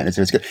argument, and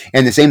so it's good.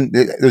 And the same,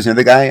 there's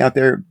another guy out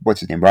there. What's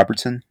his name?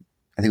 Robertson,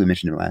 I think we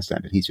mentioned him last time,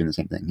 but he's doing the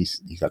same thing.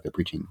 He's out there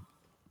preaching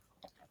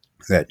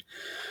that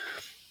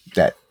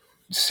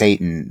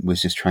Satan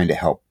was just trying to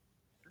help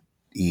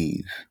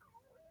Eve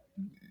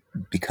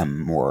become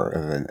more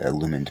of an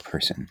illumined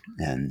person,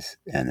 and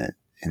that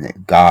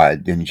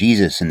God and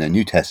Jesus in the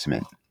New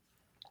Testament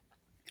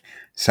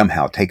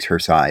somehow takes her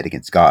side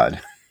against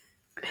God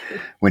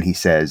when he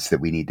says that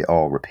we need to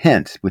all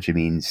repent, which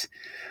means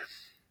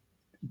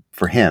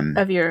for him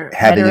of your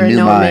having a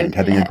new mind,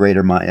 having a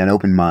greater mind, an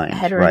open mind,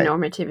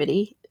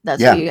 heteronormativity. Right. That's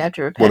yeah. what you have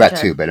to repent. Well, that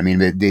too, but I mean,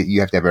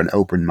 you have to have an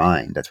open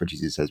mind. That's what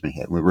Jesus says.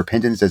 When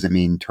repentance doesn't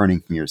mean turning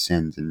from your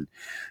sins and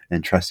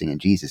trusting in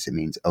Jesus. It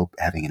means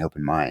having an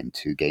open mind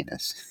to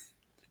gayness.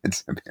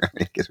 It's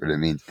apparently, I guess, what it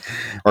means,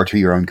 or to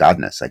your own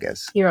godness, I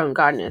guess. Your own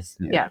godness,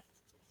 yeah.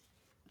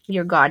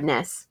 Your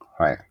godness,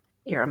 right?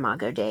 Your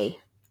imago Dei.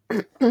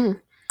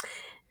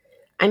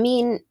 I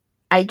mean,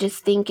 I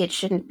just think it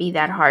shouldn't be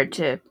that hard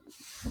to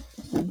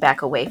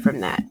back away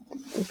from that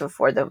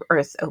before the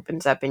earth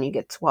opens up and you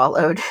get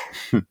swallowed.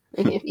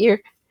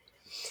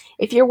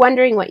 If you're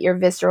wondering what your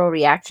visceral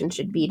reaction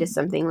should be to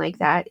something like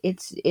that,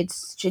 it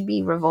should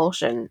be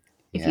revulsion.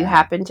 If you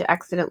happen to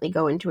accidentally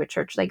go into a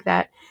church like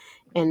that,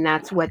 and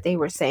that's what they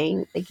were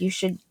saying, like, you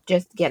should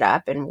just get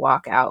up and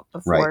walk out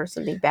before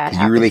something bad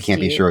happens. You really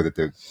can't be sure that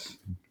the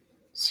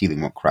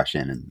ceiling won't crush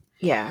in, and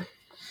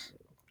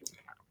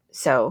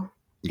so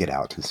get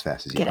out as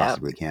fast as you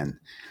possibly can.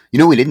 You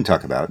know what we didn't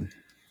talk about,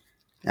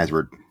 as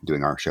we're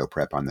doing our show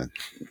prep on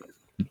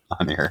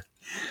air,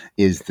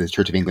 is the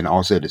Church of England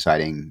also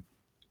decided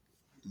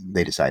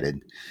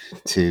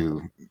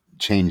to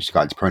change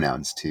God's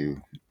pronouns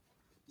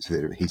so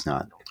that he's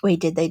not. Wait,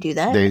 did they do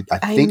that?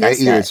 I think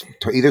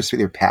either through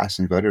their past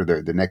and vote, or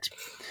the next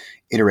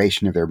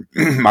iteration of their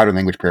modern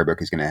language prayer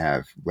book is going to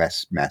have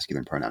less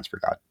masculine pronouns for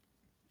God.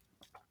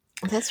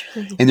 That's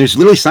really. And there's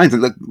literally signs.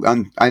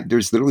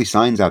 There's literally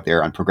signs out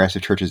there on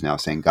progressive churches now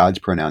saying God's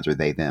pronouns are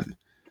they them.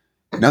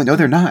 No,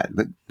 they're not.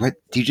 But what,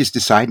 do you just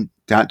decide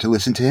not to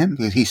listen to him?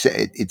 Because he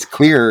said it's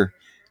clear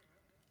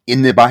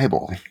in the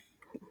Bible.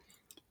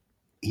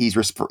 He's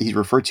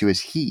referred to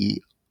as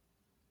he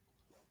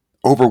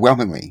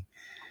overwhelmingly.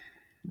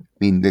 I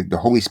mean, the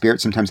Holy Spirit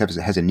sometimes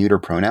has a neuter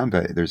pronoun,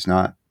 but there's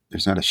not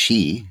a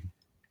she.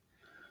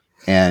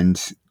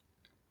 But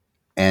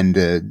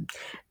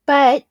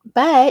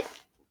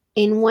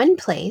in one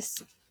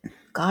place,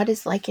 God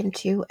is likened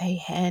to a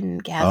hen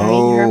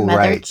gathering her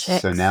mother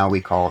chicks. So now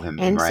we call him.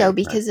 And so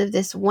because of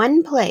this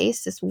one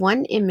place, this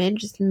one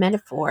image, this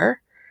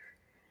metaphor,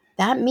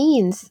 that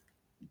means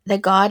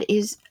that God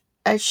is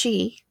a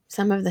she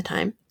some of the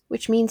time,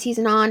 which means he's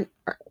they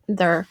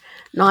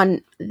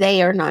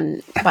are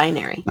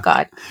non-binary.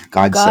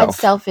 God's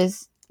self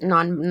is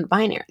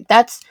non-binary.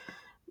 That's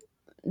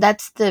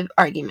the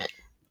argument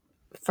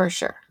for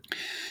sure.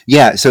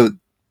 Yeah. So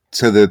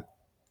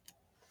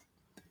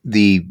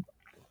the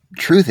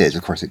truth is,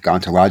 of course, that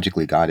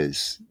ontologically God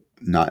is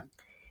not.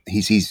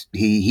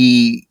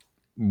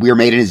 We're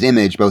made in his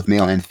image, both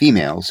male and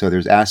female. So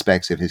there's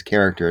aspects of his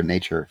character and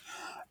nature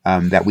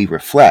that we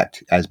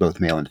reflect as both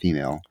male and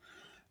female.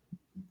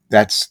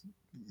 That's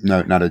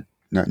no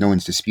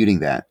one's disputing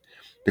that.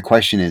 The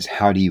question is,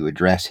 how do you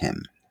address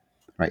him,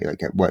 right?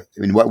 Like, what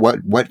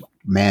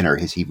manner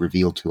has he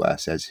revealed to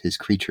us as his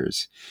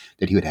creatures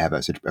that he would have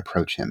us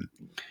approach him,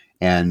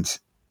 and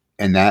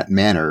that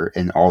manner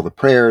in all the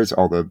prayers,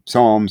 all the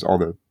psalms, all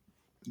the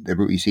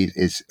root you see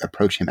is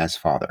approach him as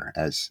Father,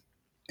 as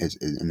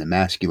in the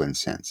masculine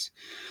sense.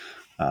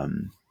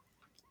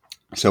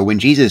 So when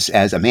Jesus,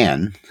 as a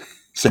man,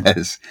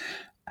 says,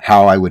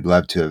 "How I would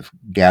love to have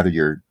gathered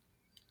you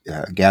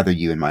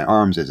in my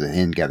arms as a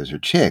hen gathers her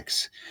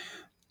chicks,"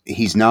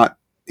 he's not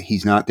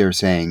there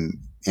saying,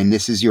 "And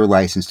this is your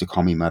license to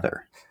call me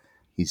mother."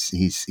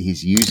 He's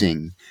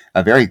using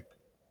a very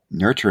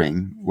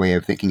nurturing way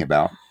of thinking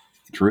about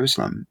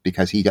Jerusalem,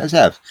 because he does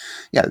have,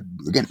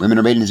 again, women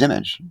are made in his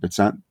image. There's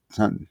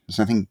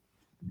nothing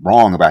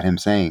wrong about him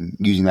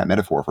using that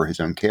metaphor for his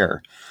own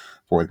care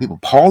for the people.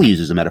 Paul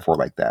uses a metaphor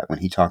like that when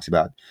he talks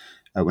about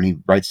when he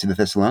writes to the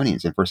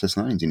Thessalonians in 1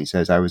 Thessalonians, and he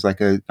says, I was like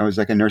a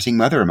nursing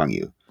mother among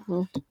you.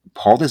 Mm-hmm.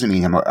 Paul doesn't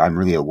mean I'm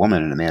really a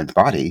woman in a man's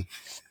body.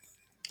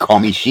 Call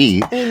me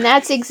she. I mean,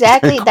 that's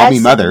exactly that's me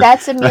mother.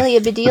 That's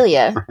Amelia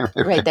Bedelia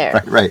right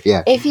there. Right,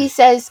 yeah. If he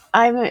says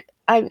I'm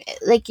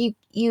like,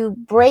 you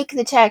break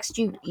the text,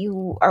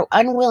 you are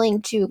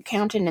unwilling to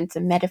countenance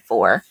a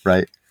metaphor.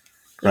 Right.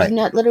 There's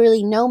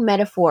literally no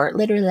metaphor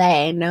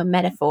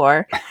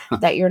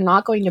that you're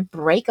not going to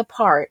break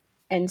apart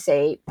and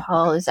say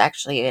Paul is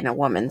actually in a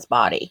woman's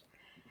body.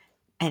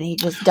 And he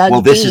just dug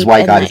Well, this is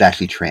why God is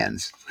actually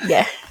trans.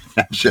 Yeah.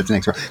 That's the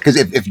next one. Because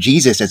if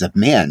Jesus as a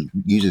man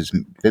uses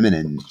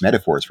feminine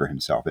metaphors for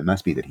himself, it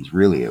must be that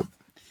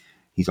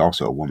he's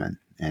also a woman.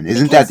 And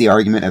isn't that the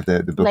argument of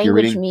the book you're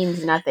reading? Language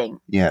means nothing.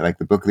 Yeah, like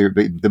the book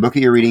that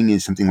you're reading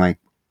is something like,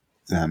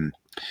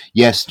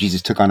 yes,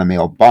 Jesus took on a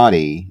male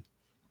body,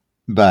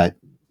 but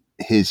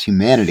his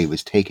humanity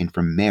was taken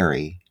from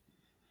Mary.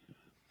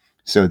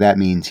 So that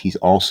means he's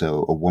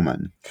also a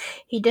woman.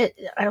 He did.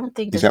 I don't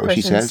think Is this that what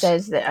she person says?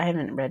 says that. I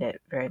haven't read it.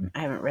 I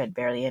haven't read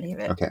barely any of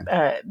it. Okay.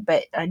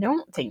 But I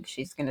don't think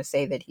she's going to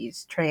say that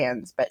he's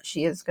trans. But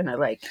she is going to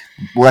like.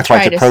 Well, that's why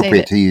try it's to say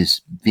appropriate that- to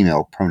use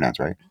female pronouns,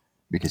 right?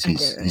 Because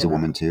he's a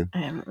woman too. I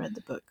haven't read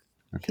the book.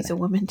 Okay. He's a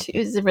woman too.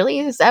 Is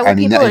that what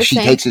people are she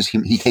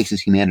saying? he takes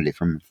his humanity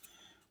from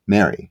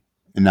Mary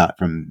and not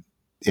from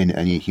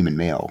any human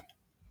male.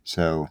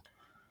 So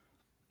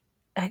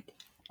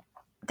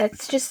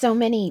that's just so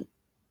many.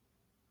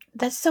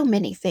 That's so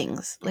many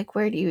things. Like,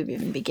 where do you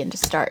even begin to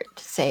start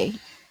to say?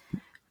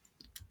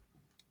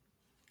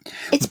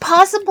 It's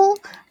possible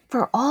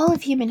for all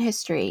of human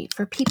history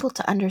for people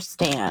to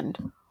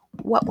understand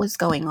what was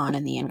going on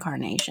in the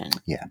incarnation.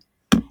 Yeah.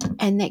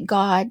 And that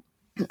God,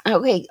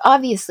 okay,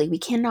 obviously we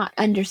cannot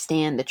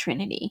understand the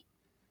Trinity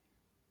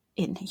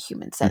in a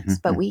human sense,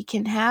 but we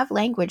can have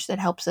language that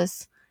helps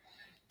us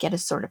get a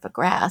sort of a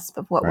grasp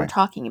of what we're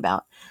talking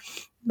about.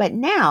 But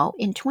now,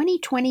 in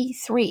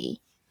 2023,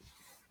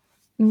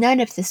 none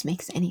of this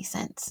makes any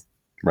sense.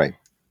 Right.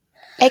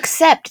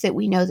 Except that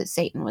we know that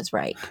Satan was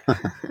right.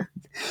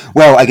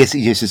 Well, I guess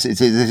this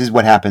is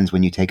what happens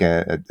when you take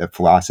a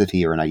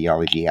philosophy or an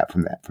ideology out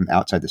from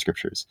outside the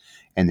scriptures,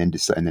 and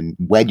then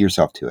wed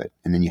yourself to it,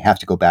 and then you have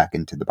to go back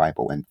into the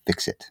Bible and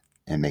fix it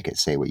and make it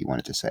say what you want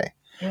it to say.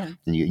 Yeah.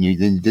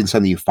 And then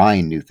suddenly you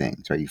find new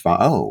things, right? You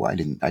find, I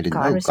didn't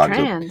know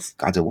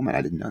God's a woman.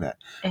 I didn't know that.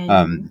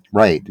 And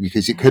right,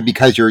 because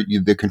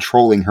the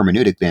controlling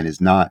hermeneutic then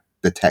is not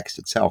the text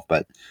itself,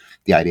 but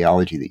the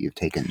ideology that you've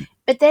taken.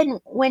 But then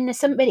when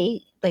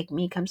somebody like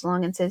me comes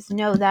along and says,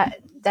 no,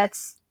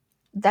 that's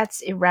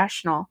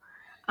irrational,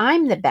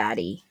 I'm the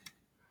baddie.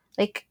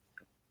 Like,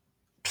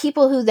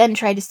 people who then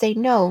try to say,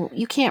 no,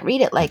 you can't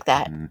read it like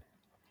that. Mm-hmm.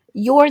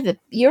 You're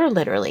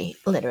literally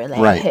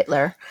right.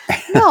 Hitler.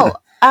 No,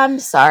 I'm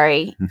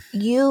sorry.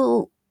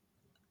 You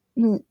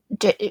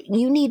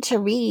need to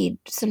read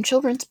some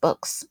children's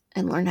books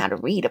and learn how to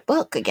read a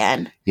book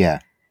again. Yeah.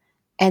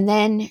 And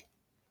then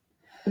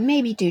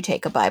maybe do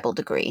take a Bible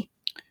degree.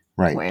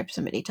 Right. Where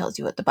somebody tells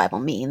you what the Bible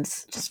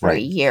means just for a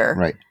year.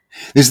 Right.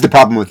 This is the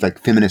problem with like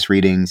feminist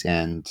readings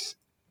and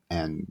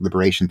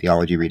liberation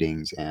theology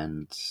readings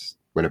and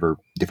whatever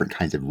different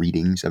kinds of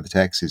readings of the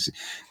text, is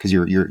because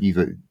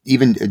you've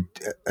even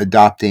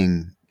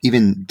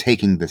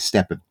taking the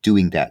step of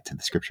doing that to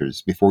the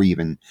scriptures before you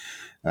even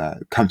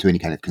come to any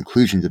kind of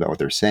conclusions about what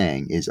they're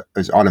saying is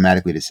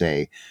automatically to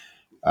say,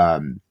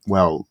 a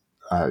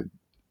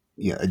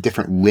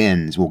different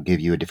lens will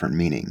give you a different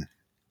meaning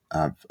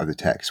of the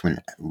text.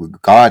 When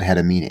God had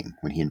a meaning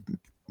when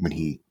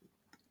he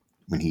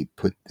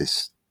put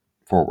this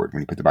forward,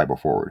 when he put the Bible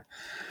forward.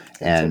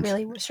 That's a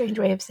really strange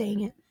way of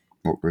saying it.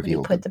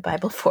 Revealed. He put the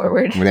Bible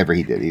forward. Whatever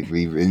he did,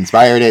 he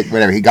inspired it.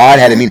 Whatever God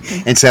had a meaning,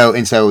 and so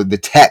the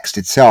text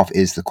itself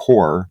is the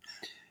core.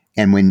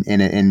 And when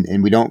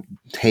and we don't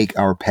take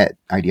our pet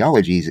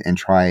ideologies and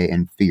try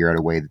and figure out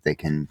a way that they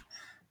can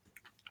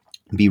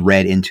be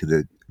read into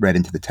the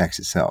text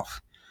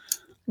itself.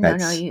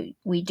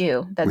 We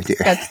do.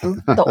 That's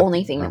the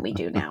only thing that we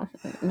do now.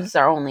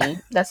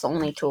 That's the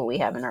only tool we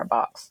have in our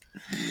box.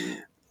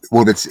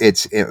 Well,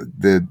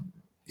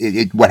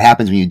 what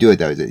happens when you do it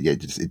though is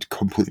it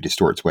completely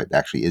distorts what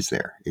actually is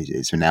there.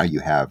 So now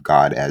you have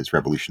God as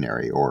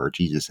revolutionary, or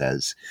Jesus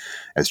as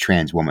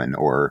trans woman,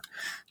 or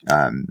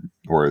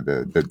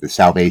the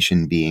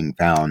salvation being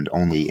found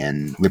only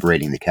in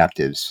liberating the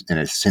captives in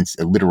a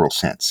literal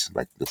sense,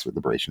 like this with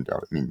liberation. I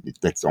mean,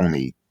 that's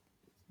only.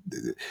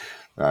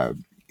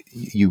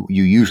 You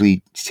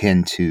usually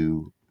tend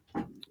to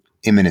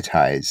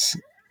immanentize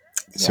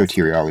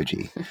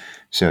soteriology,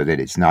 so that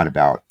it's not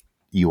about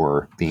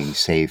your being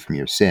saved from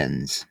your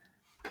sins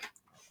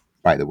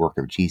by the work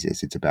of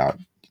Jesus. It's about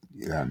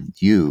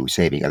you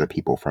saving other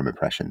people from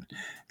oppression,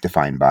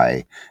 defined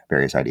by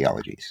various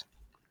ideologies.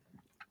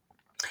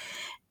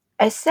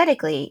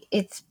 Aesthetically,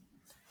 it's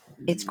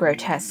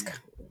grotesque.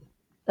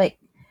 Like,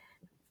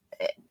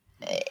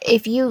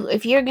 if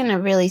you're gonna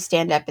really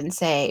stand up and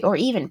say, or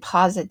even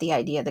posit the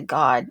idea that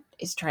God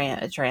is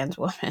a trans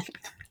woman,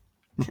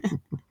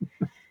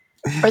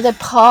 or that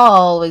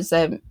Paul was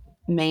a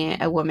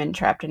woman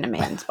trapped in a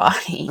man's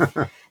body,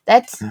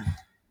 that's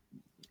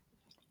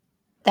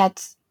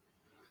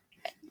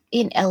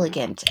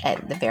inelegant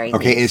at the very least.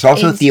 Okay, it's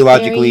also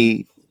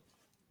theologically.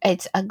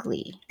 It's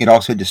ugly. It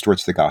also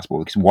distorts the gospel,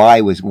 because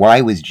why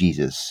was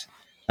Jesus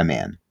a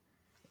man?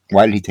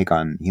 Why did he take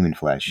on human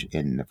flesh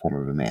in the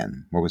form of a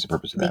man? What was the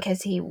purpose of that?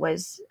 Because he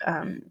was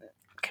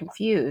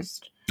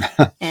confused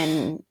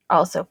and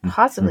also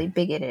possibly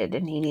bigoted,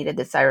 and he needed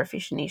the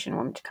Syrophoenician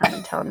woman to come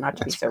and tell him not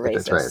to be so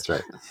racist. That's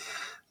right.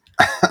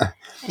 I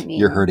mean,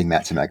 you're hurting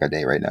Matt Simek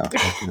Day right now.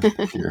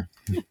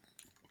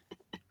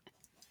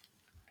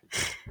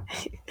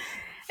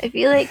 I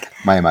feel like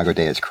my Imago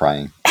Dei is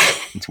crying.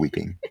 It's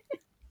weeping.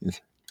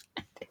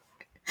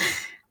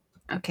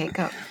 Okay,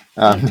 go.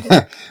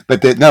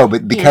 But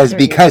because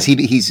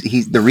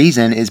he's the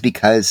reason is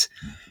because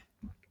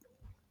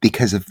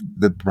of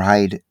the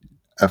bride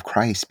of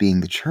Christ being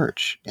the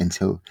church. And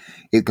so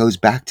it goes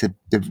back to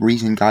the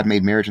reason God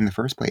made marriage in the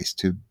first place,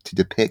 to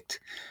depict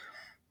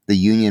the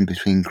union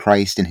between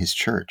Christ and his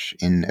church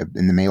in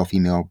the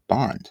male-female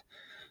bond.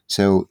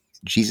 So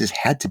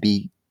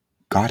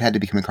God had to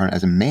become incarnate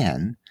as a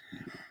man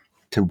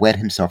to wed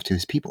himself to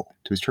his people,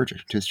 to his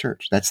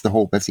church. That's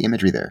the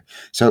imagery there.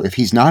 So if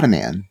he's not a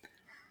man,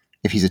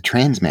 if he's a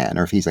trans man,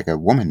 or if he's like a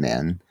woman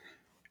man,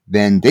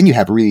 then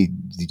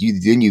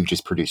you've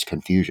just produced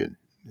confusion.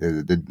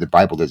 The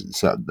Bible doesn't.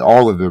 So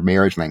all of the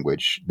marriage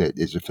language that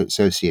is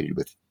associated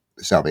with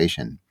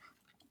salvation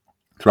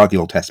throughout the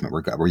Old Testament,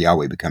 where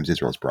Yahweh becomes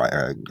Israel's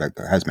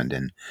husband,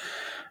 and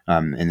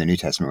in the New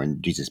Testament,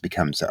 when Jesus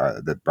becomes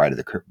the bride of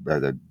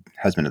the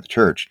husband of the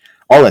church,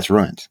 all that's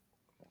ruined.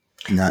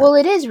 Well,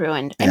 it is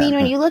ruined. Yeah, I mean,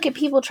 when you look at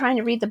people trying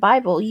to read the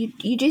Bible, you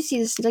do see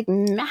this like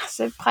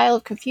massive pile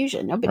of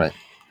confusion. But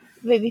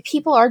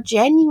people are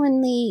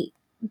genuinely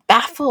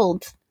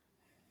baffled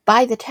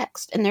by the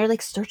text, and they're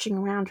like searching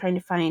around trying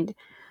to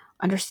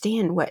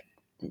understand what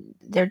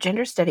their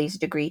gender studies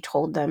degree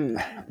told them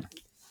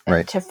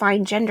to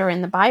find gender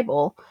in the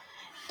Bible.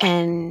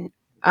 And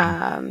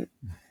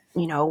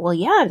well,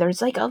 yeah,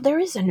 there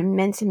is an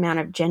immense amount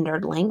of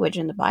gendered language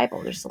in the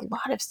Bible. There's a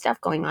lot of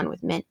stuff going on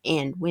with men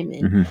and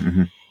women.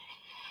 Mm-hmm.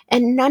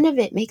 And none of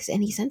it makes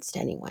any sense to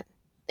anyone.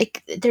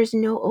 Like, there's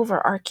no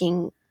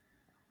overarching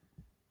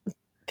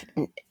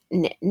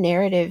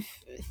narrative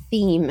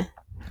theme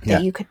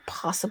that you could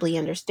possibly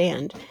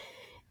understand.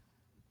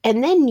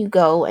 And then you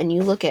go and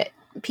you look at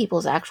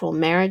people's actual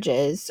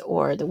marriages,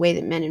 or the way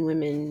that men and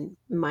women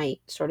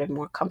might sort of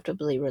more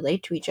comfortably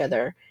relate to each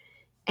other,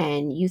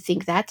 and you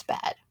think that's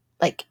bad.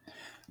 Like,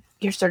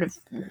 you're sort of,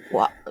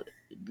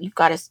 you've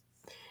got a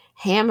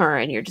hammer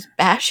and you're just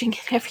bashing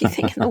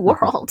everything in the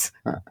world.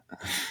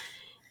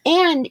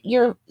 And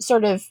you're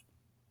sort of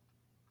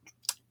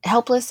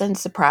helpless and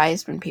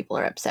surprised when people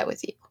are upset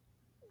with you.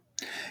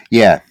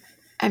 Yeah.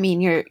 I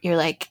mean, you're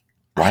like,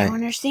 I don't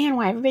understand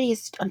why everybody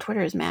on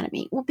Twitter is mad at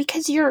me. Well,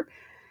 because I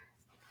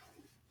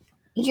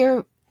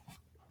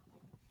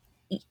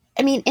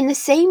mean, in the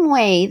same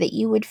way that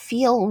you would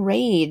feel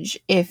rage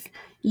if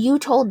you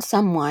told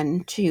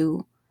someone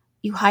you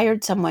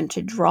hired someone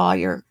to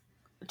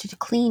to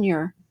clean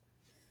your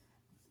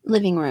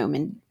living room,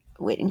 and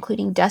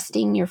including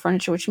dusting your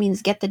furniture, which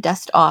means get the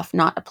dust off,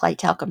 not apply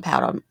talcum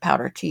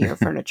powder to your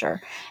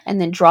furniture,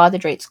 and then draw the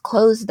drapes,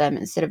 close them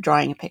instead of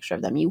drawing a picture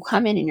of them. You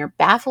come in and you're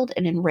baffled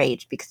and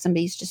enraged because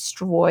somebody's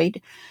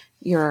destroyed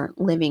your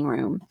living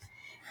room.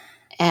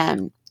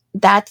 And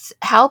that's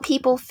how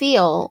people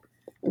feel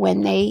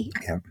when they,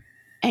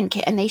 and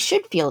they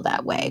should feel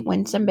that way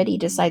when somebody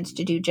decides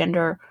to do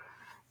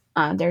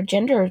their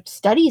gender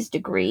studies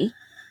degree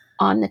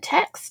on the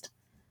text.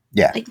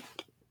 Yeah.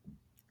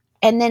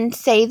 And then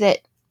say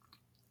that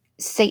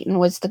Satan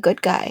was the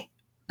good guy.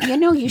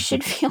 You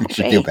should feel you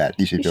should feel bad.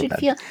 You should feel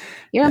bad.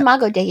 Your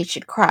Imago Dei, you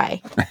should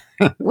cry.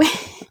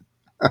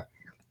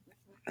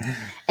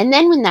 And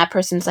then when that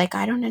person's like,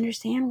 I don't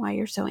understand why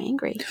you're so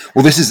angry.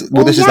 Well, this is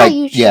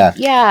like, yeah.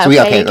 So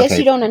I guess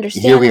you don't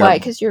understand why,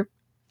 because you're.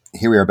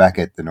 Here we are back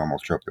at the normal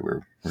trope that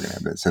we're going to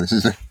have. So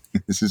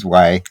this is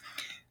why.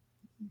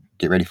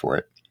 Get ready for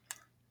it.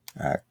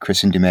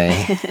 Chris and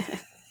Dumais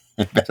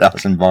and Beth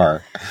Allison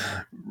Barr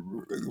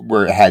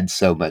had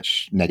so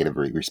much negative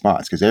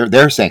response, because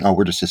they're saying, "Oh,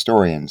 we're just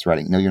historians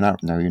writing." No, you're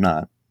not. No, you're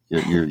not.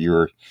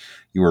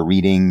 You are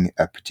reading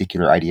a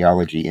particular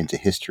ideology into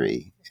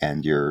history,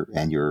 and you're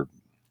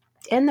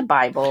in the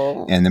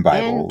Bible, and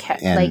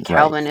like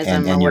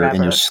Calvinism, and or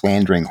you're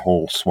slandering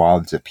whole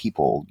swaths of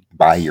people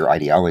by your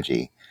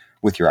ideology.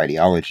 With your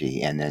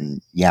ideology, and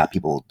then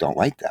people don't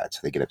like that,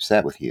 so they get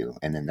upset with you,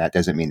 and then that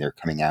doesn't mean they're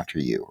coming after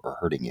you or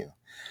hurting you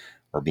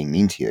or being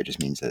mean to you. It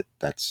just means that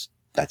that's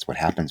what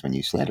happens when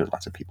you slander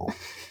lots of people.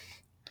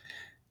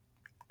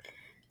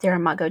 Their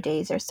Imago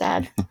Days are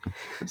sad.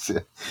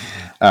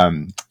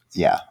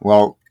 Yeah.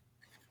 Well,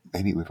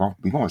 maybe we've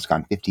almost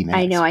gone 50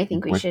 minutes. I know. I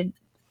think we should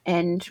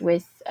end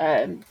with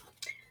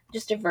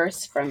just a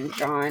verse from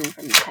John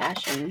from the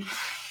Passion.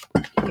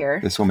 Here.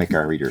 This will make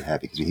our reader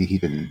happy, because he's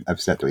been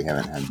upset that we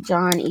haven't had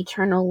John,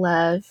 eternal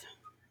love.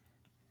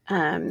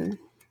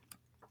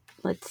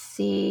 Let's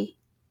see.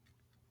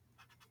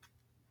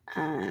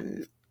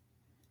 I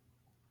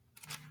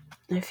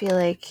feel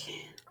like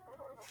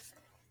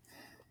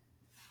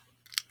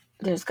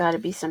there's got to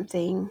be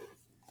something.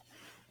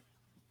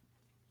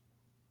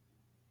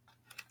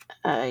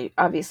 I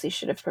obviously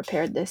should have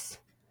prepared this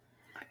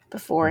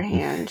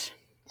beforehand.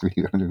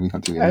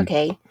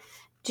 Okay.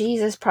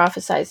 Jesus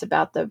prophesies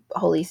about the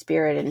Holy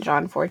Spirit in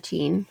John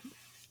 14.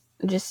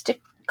 Just a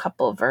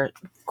couple of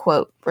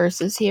quote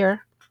verses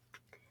here.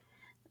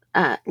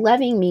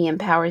 Loving me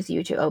empowers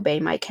you to obey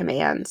my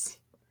commands.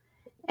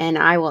 And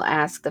I will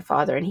ask the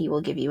Father, and he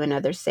will give you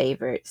another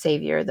Savior,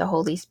 the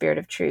Holy Spirit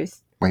of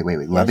truth. Wait.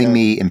 Loving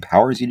me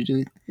empowers you to do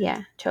it?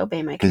 Yeah, to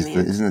obey my commands.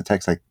 Isn't the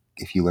text like,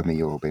 if you love me,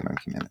 you'll obey my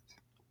commandments?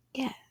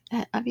 Yeah,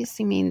 that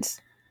obviously means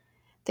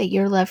that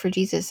your love for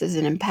Jesus is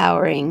an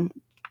empowering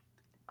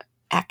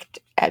act,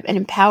 an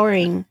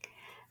empowering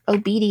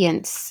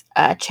obedience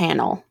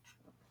channel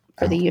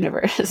for the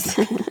universe.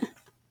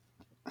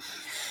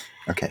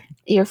 Okay.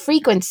 Your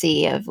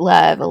frequency of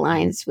love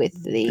aligns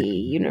with the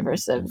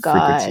universe of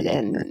God,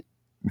 and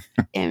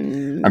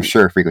I'm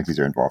sure frequencies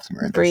are involved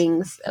somewhere.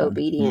 Brings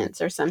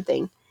obedience or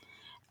something.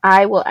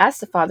 I will ask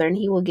the Father, and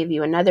He will give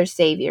you another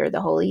Savior,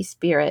 the Holy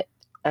Spirit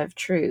of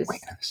truth.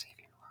 Wait, another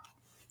Savior.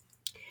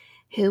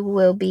 Who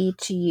will be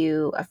to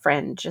you a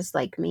friend just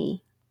like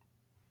me,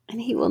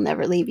 and He will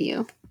never leave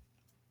you.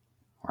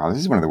 Wow, this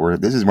is one of the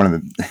words. This is one of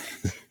the.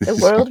 The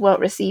world won't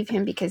receive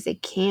Him because they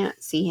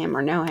can't see Him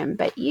or know Him,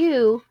 but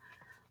you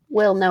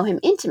will know Him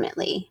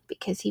intimately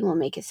because He will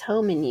make His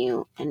home in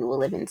you and will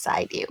live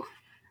inside you.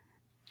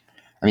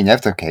 I mean,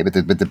 that's okay, but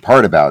the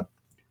part about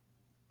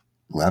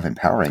love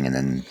empowering, and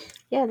then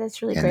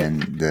that's really great.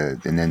 And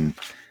then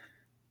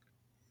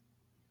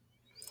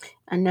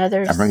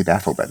another. I'm really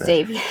baffled by that.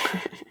 Savior.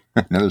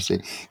 Another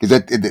Savior, because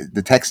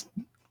the text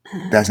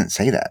doesn't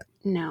say that.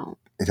 No,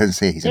 it doesn't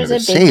say He's another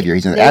Savior.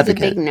 He's another advocate.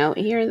 There's a big note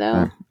here,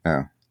 though.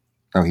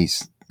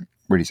 He's.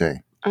 What did he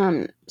say?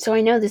 So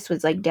I know this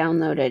was like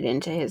downloaded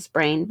into his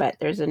brain, but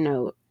there's a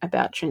note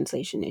about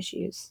translation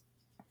issues.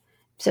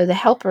 So the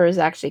helper is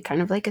actually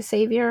kind of like a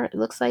savior, it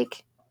looks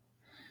like,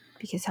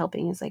 because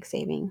helping is like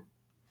saving.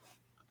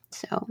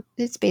 So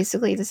it's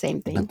basically the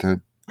same thing.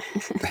 But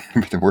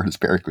the word is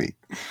paraclete.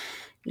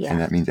 Yeah. And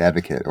that means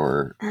advocate,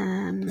 or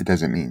it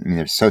doesn't mean. I mean,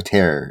 there's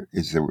soter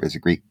is a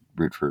Greek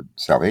root for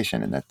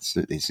salvation, and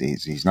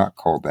he's not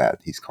called that.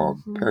 He's called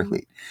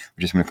paraclete,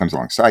 which is when it comes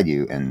alongside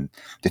you and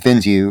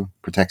defends you,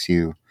 protects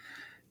you,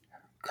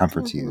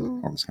 comforts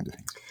you, all those kinds of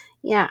things.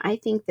 Yeah, I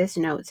think this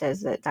note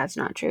says that that's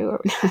not true.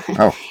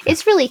 Oh,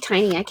 it's really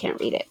tiny. I can't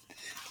read it.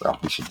 Well,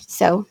 we should.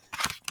 So,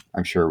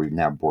 I'm sure we've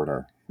now bored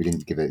our. We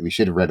didn't give it. We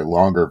should have read a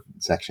longer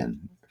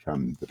section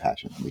from the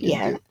Passion.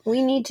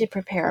 We need to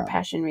prepare a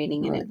Passion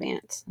reading in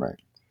advance. Right.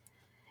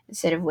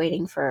 Instead of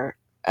waiting for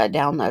a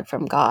download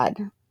from God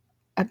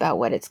about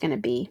what it's going to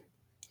be.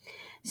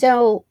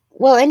 So,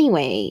 well,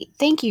 anyway,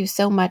 thank you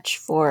so much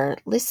for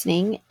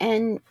listening,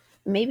 and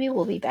maybe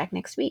we'll be back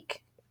next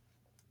week.